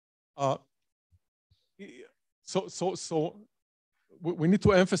 So we need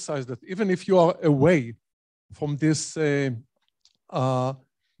to emphasize that even if you are away from this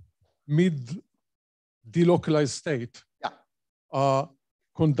mid-delocalized state,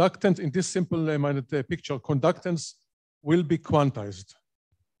 conductance in this simple-minded picture, conductance will be quantized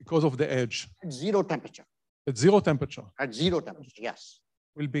because of the edge. At zero temperature. At zero temperature. At zero temperature, yes.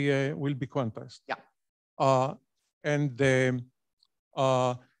 Will be quantized. Yeah.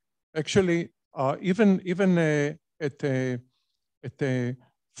 Actually, even at a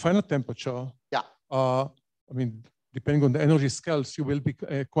final temperature, I mean, depending on the energy scales, you will be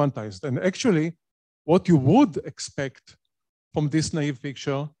quantized. And actually, what you would expect from this naive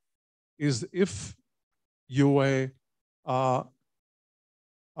picture is if you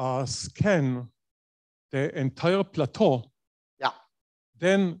scan the entire plateau,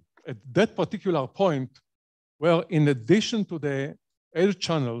 then at that particular point, where in addition to the edge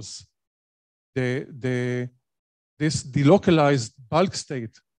channels, this delocalized bulk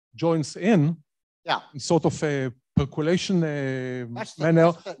state joins in sort of a percolation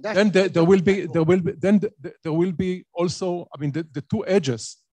manner, then there will be also, I mean, the two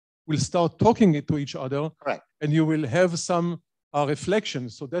edges will start talking to each other, and you will have some reflection.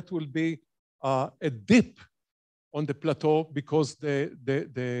 So that will be a dip on the plateau because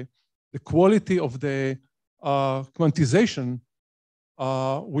the quality of the quantization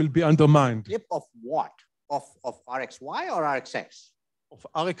will be undermined. Dip of what? Of RXY or RXX? Of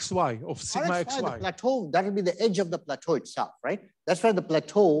RXY, of sigma RXY, XY. the plateau, that will be the edge of the plateau itself, right? That's where the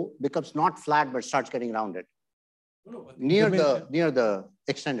plateau becomes not flat, but starts getting rounded. No, near the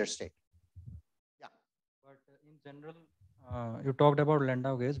extender state. Yeah. But in general, you talked about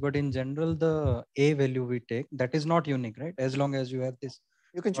Landau gauge, but in general, the A value we take, that is not unique, right? As long as you have this.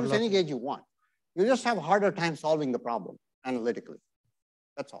 You can choose any gauge you want. You just have a harder time solving the problem analytically.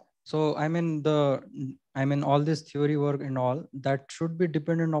 That's all. So I mean all this theory work and all that should be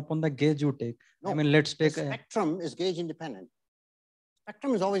dependent upon the gauge you take. No, I mean, let's take the spectrum is gauge independent.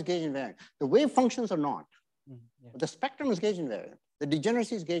 Spectrum is always gauge invariant. The wave functions are not. Yeah. The spectrum is gauge invariant. The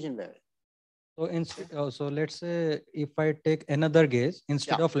degeneracy is gauge invariant. So instead, so let's say if I take another gauge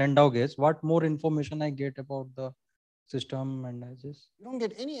instead of Landau gauge, what more information I get about the system and this? You don't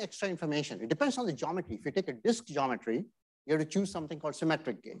get any extra information. It depends on the geometry. If you take a disk geometry, you have to choose something called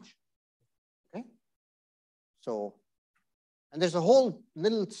symmetric gauge. Okay. So, and there's a whole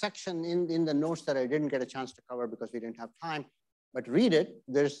little section in the notes that I didn't get a chance to cover because we didn't have time. But read it.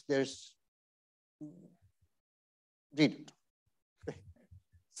 Read it.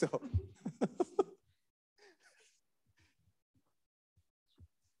 So.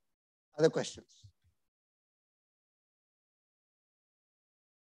 Other questions?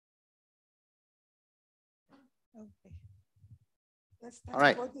 Okay. Let's talk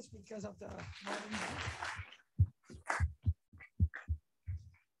about this because of the